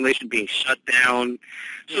magnetosphere simulation being shut down?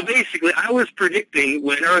 So basically, I was predicting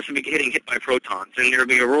when Earth would be getting hit by protons, and there would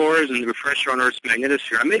be auroras and there would be pressure on Earth's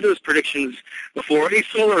magnetosphere. I made those predictions before any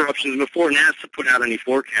solar eruptions, before NASA put out any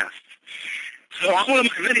forecasts. So on one of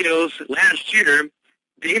my videos last year,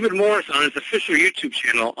 David Morris on his official YouTube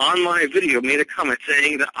channel on my video made a comment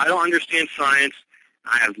saying that I don't understand science.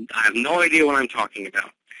 I have no idea what I'm talking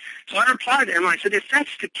about. So I replied to him, and I said, if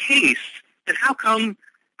that's the case, then how come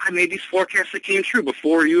I made these forecasts that came true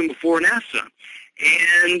before you and before NASA?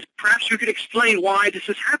 And perhaps you could explain why this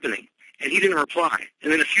is happening. And he didn't reply.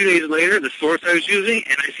 And then a few days later, the source I was using,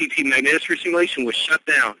 NICT magnetosphere simulation, was shut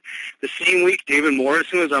down. The same week David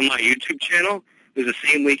Morrison was on my YouTube channel. It was the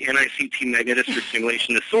same week NICT magnetosphere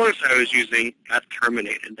simulation, the source I was using, got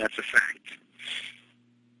terminated. That's a fact.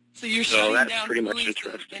 So you're shutting down buoys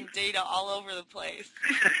and data all over the place.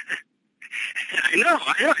 I know.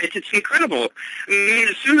 It's incredible. I mean,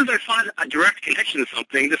 as soon as I find a direct connection to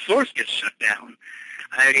something, the source gets shut down.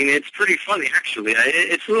 I mean, it's pretty funny, actually.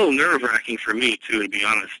 It's a little nerve-wracking for me, too, to be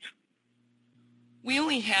honest. We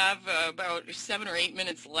only have about 7 or 8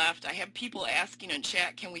 minutes left. I have people asking in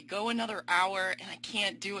chat, can we go another hour? And I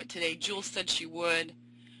can't do it today. Jules said she would,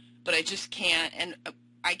 but I just can't. And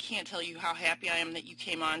I can't tell you how happy I am that you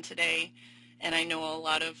came on today. And I know a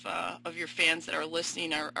lot of your fans that are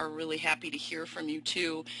listening are really happy to hear from you,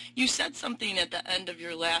 too. You said something at the end of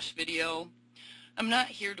your last video. I'm not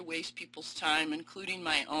here to waste people's time, including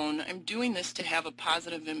my own. I'm doing this to have a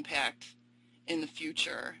positive impact in the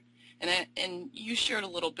future. And you shared a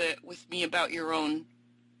little bit with me about your own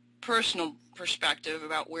personal perspective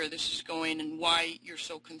about where this is going and why you're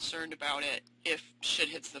so concerned about it if shit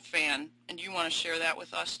hits the fan. And do you want to share that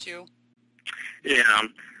with us, too? Yeah.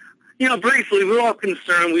 You know, briefly, we're all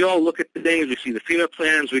concerned. We all look at the things. We see the FEMA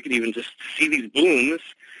plans. We can even just see these booms.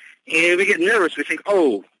 And we get nervous. We think,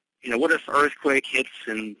 oh, you know, what if earthquake hits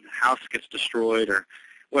and the house gets destroyed, or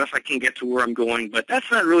what if I can't get to where I'm going? But that's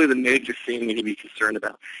not really the major thing we need to be concerned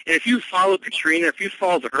about. And if you follow Katrina, if you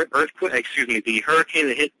follow the the hurricane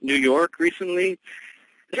that hit New York recently,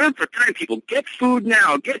 they're preparing people. Get food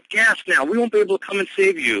now. Get gas now. We won't be able to come and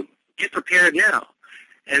save you. Get prepared now.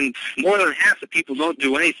 And more than half the people don't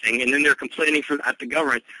do anything, and then they're complaining at the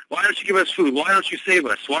government, why don't you give us food? Why don't you save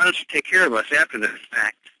us? Why don't you take care of us after the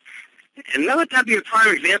fact? And let that be a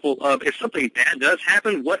prime example of if something bad does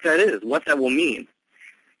happen, what that is, what that will mean.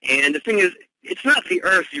 And the thing is, it's not the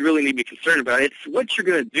earth you really need to be concerned about. It's what you're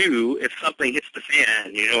going to do if something hits the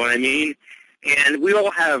fan, you know what I mean? And we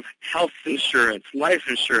all have health insurance, life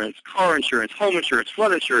insurance, car insurance, home insurance,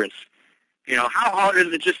 flood insurance. You know, how hard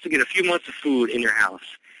is it just to get a few months of food in your house,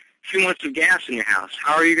 a few months of gas in your house?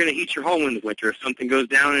 How are you going to heat your home in the winter if something goes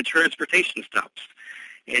down and transportation stops?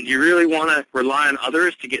 And do you really want to rely on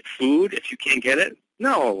others to get food if you can't get it?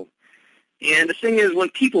 No. And the thing is, when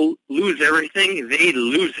people lose everything, they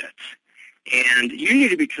lose it. And you need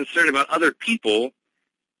to be concerned about other people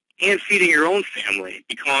and feeding your own family,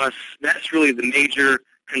 because that's really the major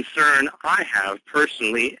concern I have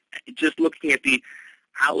personally, just looking at the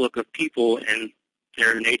outlook of people and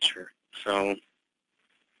their nature. So,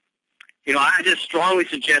 you know, I just strongly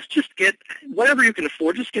suggest just get whatever you can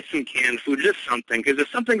afford. Just get some canned food, just something. Because if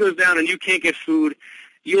something goes down and you can't get food,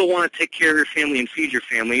 you'll want to take care of your family and feed your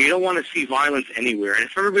family. You don't want to see violence anywhere. And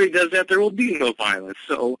if everybody does that, there will be no violence.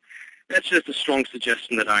 So that's just a strong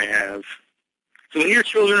suggestion that I have. So when your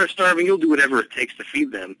children are starving, you'll do whatever it takes to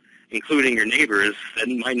feed them, including your neighbors that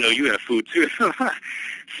might know you have food too.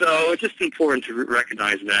 So it's just important to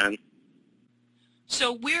recognize that.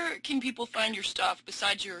 So where can people find your stuff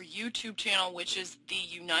besides your YouTube channel, which is the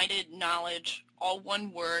United Knowledge, all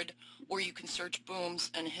one word, or you can search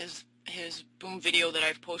Booms, and his Boom video that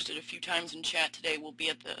I've posted a few times in chat today will be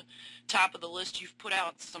at the top of the list. You've put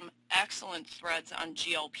out some excellent threads on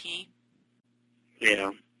GLP.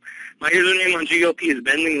 Yeah. My username on GLP is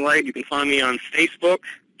Bending Light. You can find me on Facebook,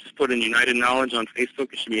 Just put in United Knowledge on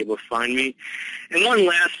Facebook. You should be able to find me. And one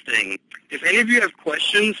last thing. If any of you have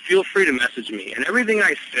questions, feel free to message me. And everything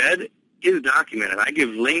I said is documented. I give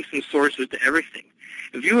links and sources to everything.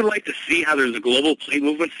 If you would like to see how there's a global plate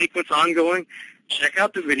movement sequence ongoing, check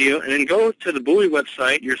out the video and then go to the bouy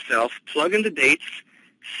website yourself, plug in the dates,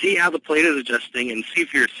 see how the plate is adjusting, and see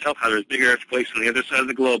for yourself how there's big earthquakes on the other side of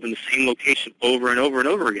the globe in the same location over and over and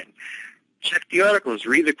over again. Check the articles,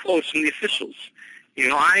 read the quotes from the officials. You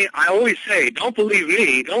know, I always say, don't believe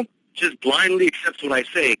me. Don't just blindly accept what I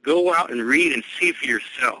say. Go out and read and see for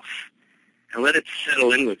yourself and let it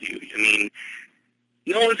settle in with you. I mean,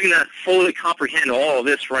 no one's going to fully comprehend all of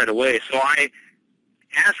this right away, so I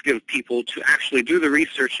ask of people to actually do the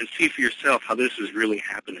research and see for yourself how this is really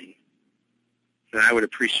happening. And I would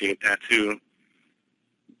appreciate that, too.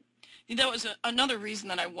 That was another reason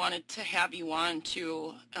that I wanted to have you on,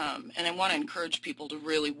 too, and I want to encourage people to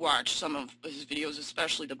really watch some of his videos,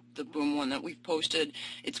 especially the boom one that we've posted.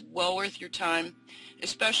 It's well worth your time,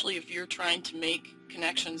 especially if you're trying to make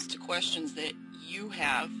connections to questions that you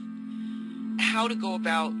have, how to go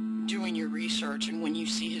about doing your research, and when you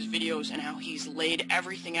see his videos and how he's laid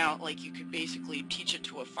everything out like you could basically teach it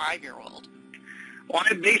to a 5-year-old. Well,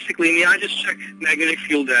 I just check magnetic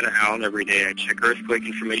field data out every day. I check earthquake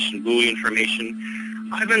information, buoy information.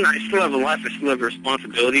 I still have a life. I still have a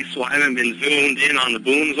responsibility, so I haven't been zoomed in on the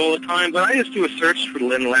booms all the time. But I just do a search in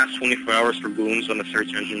the last 24 hours for booms on the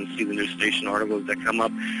search engine and see the news station articles that come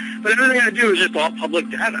up. But everything I do is just all public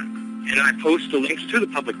data, and I post the links to the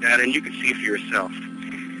public data, and you can see for yourself.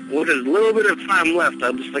 Well, there's a little bit of time left.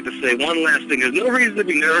 I'd just like to say one last thing. There's no reason to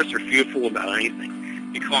be nervous or fearful about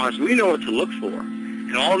anything, because we know what to look for.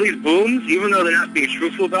 And all these booms, even though they're not being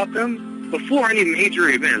truthful about them, before any major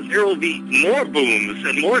events, there will be more booms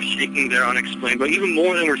and more shaking that are unexplained, but even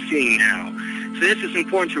more than we're seeing now. So this is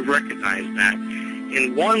important to recognize that.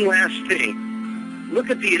 And one last thing, look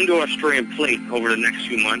at the Indo-Australian plate over the next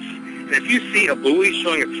few months. And if you see a buoy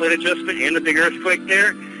showing a plate adjustment and a big earthquake there,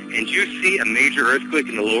 and you see a major earthquake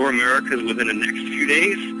in the lower Americas within the next few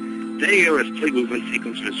days, then you know this plate movement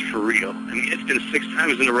sequence is for real. I mean, it's been 6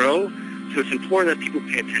 times in a row. So it's important that people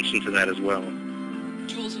pay attention to that as well.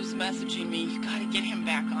 Jules was messaging me, you got to get him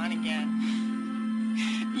back on again.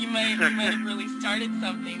 you might have really started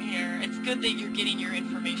something here. It's good that you're getting your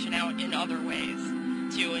information out in other ways,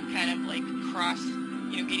 too, and kind of like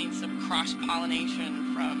getting some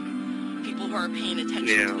cross-pollination from people who are paying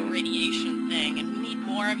attention to the radiation thing. And we need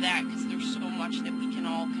more of that because there's so much that we can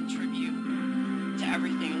all contribute to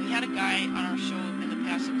everything. We had a guy on our show in the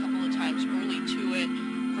past a couple of times early to it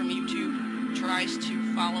from YouTube, tries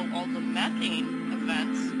to follow all the methane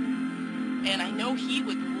events, and I know he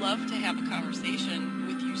would love to have a conversation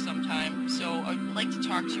with you sometime, so I'd like to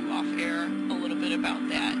talk to you off air a little bit about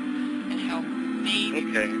that and how maybe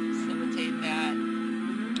we can facilitate that.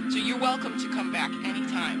 So you're welcome to come back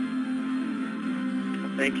anytime.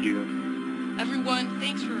 Thank you. Everyone,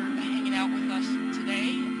 thanks for hanging out with us today,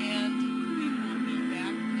 and we will be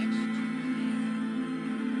back next Tuesday.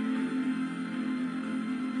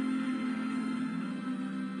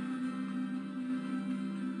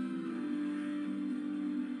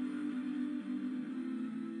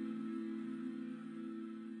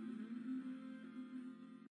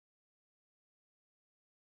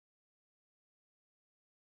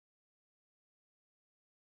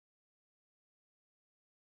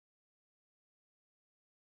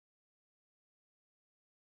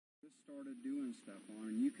 Started doing stuff on,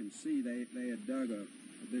 and you can see they had dug a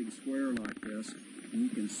big square like this, and you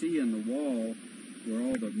can see in the wall where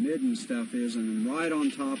all the midden stuff is, and then right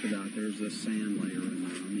on top of that there's this sand layer in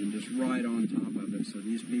there. I mean, just right on top of it. So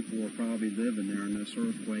these people were probably living there, and this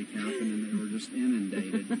earthquake happened, and they were just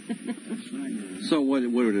inundated. That's right. So what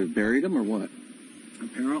would it have buried them, or what?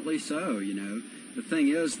 Apparently so. The thing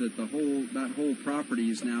is that that whole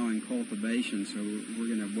property is now in cultivation, so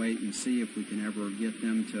we're going to wait and see if we can ever get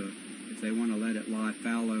them to, if they want to let it lie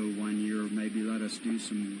fallow 1 year, maybe let us do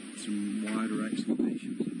some wider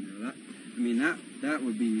excavations in there. That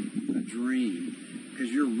would be a dream,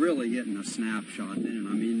 because you're really getting a snapshot then.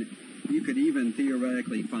 I mean, you could even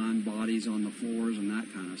theoretically find bodies on the floors and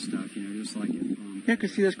that kind of stuff, just like it. Yeah,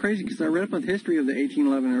 because see, that's crazy, because I read up on the history of the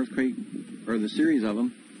 1811 earthquake, or the series of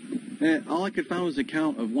them. And all I could find was the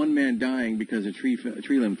count of one man dying because a tree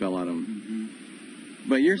limb fell on him. Mm-hmm.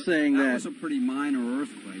 But you're saying that was a pretty minor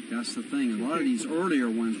earthquake. That's the thing. A lot of these earlier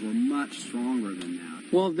ones were much stronger than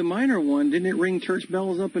that. Well, the minor one, didn't it ring church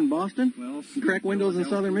bells up in Boston? Well, and crack windows in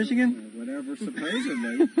southern Michigan? Whatever,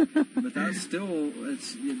 supposedly. But that's still,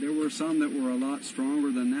 there were some that were a lot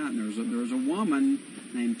stronger than that. And there was a woman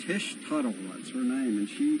named Tish Tuttle, that's her name, and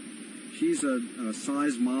she she's a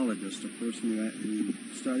seismologist, a person who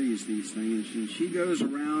studies these things, and she goes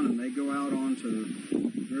around and they go out onto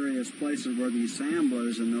various places where these sand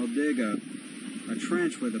blows, and they'll dig a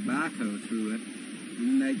trench with a backhoe through it,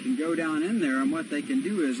 and they can go down in there, and what they can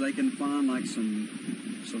do is they can find like some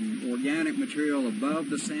organic material above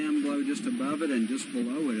the sand blow, just above it and just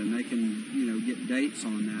below it, and they can, get dates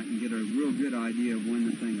on that and get a real good idea of when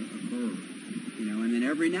the thing occurred. And then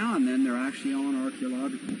every now and then they're actually on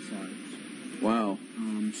archaeological sites. Wow.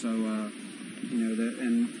 And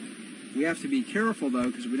we have to be careful, though,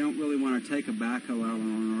 because we don't really want to take a backhoe out on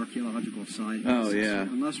an archaeological site.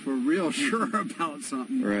 Unless we're real sure about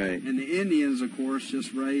something. Right. And the Indians, of course,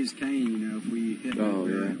 just raise Cain, if we hit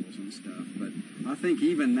burials and stuff. But I think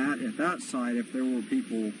even at that site, if there were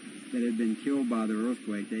people that had been killed by the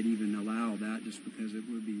earthquake, they'd even allow that just because it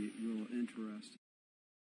would be real interesting.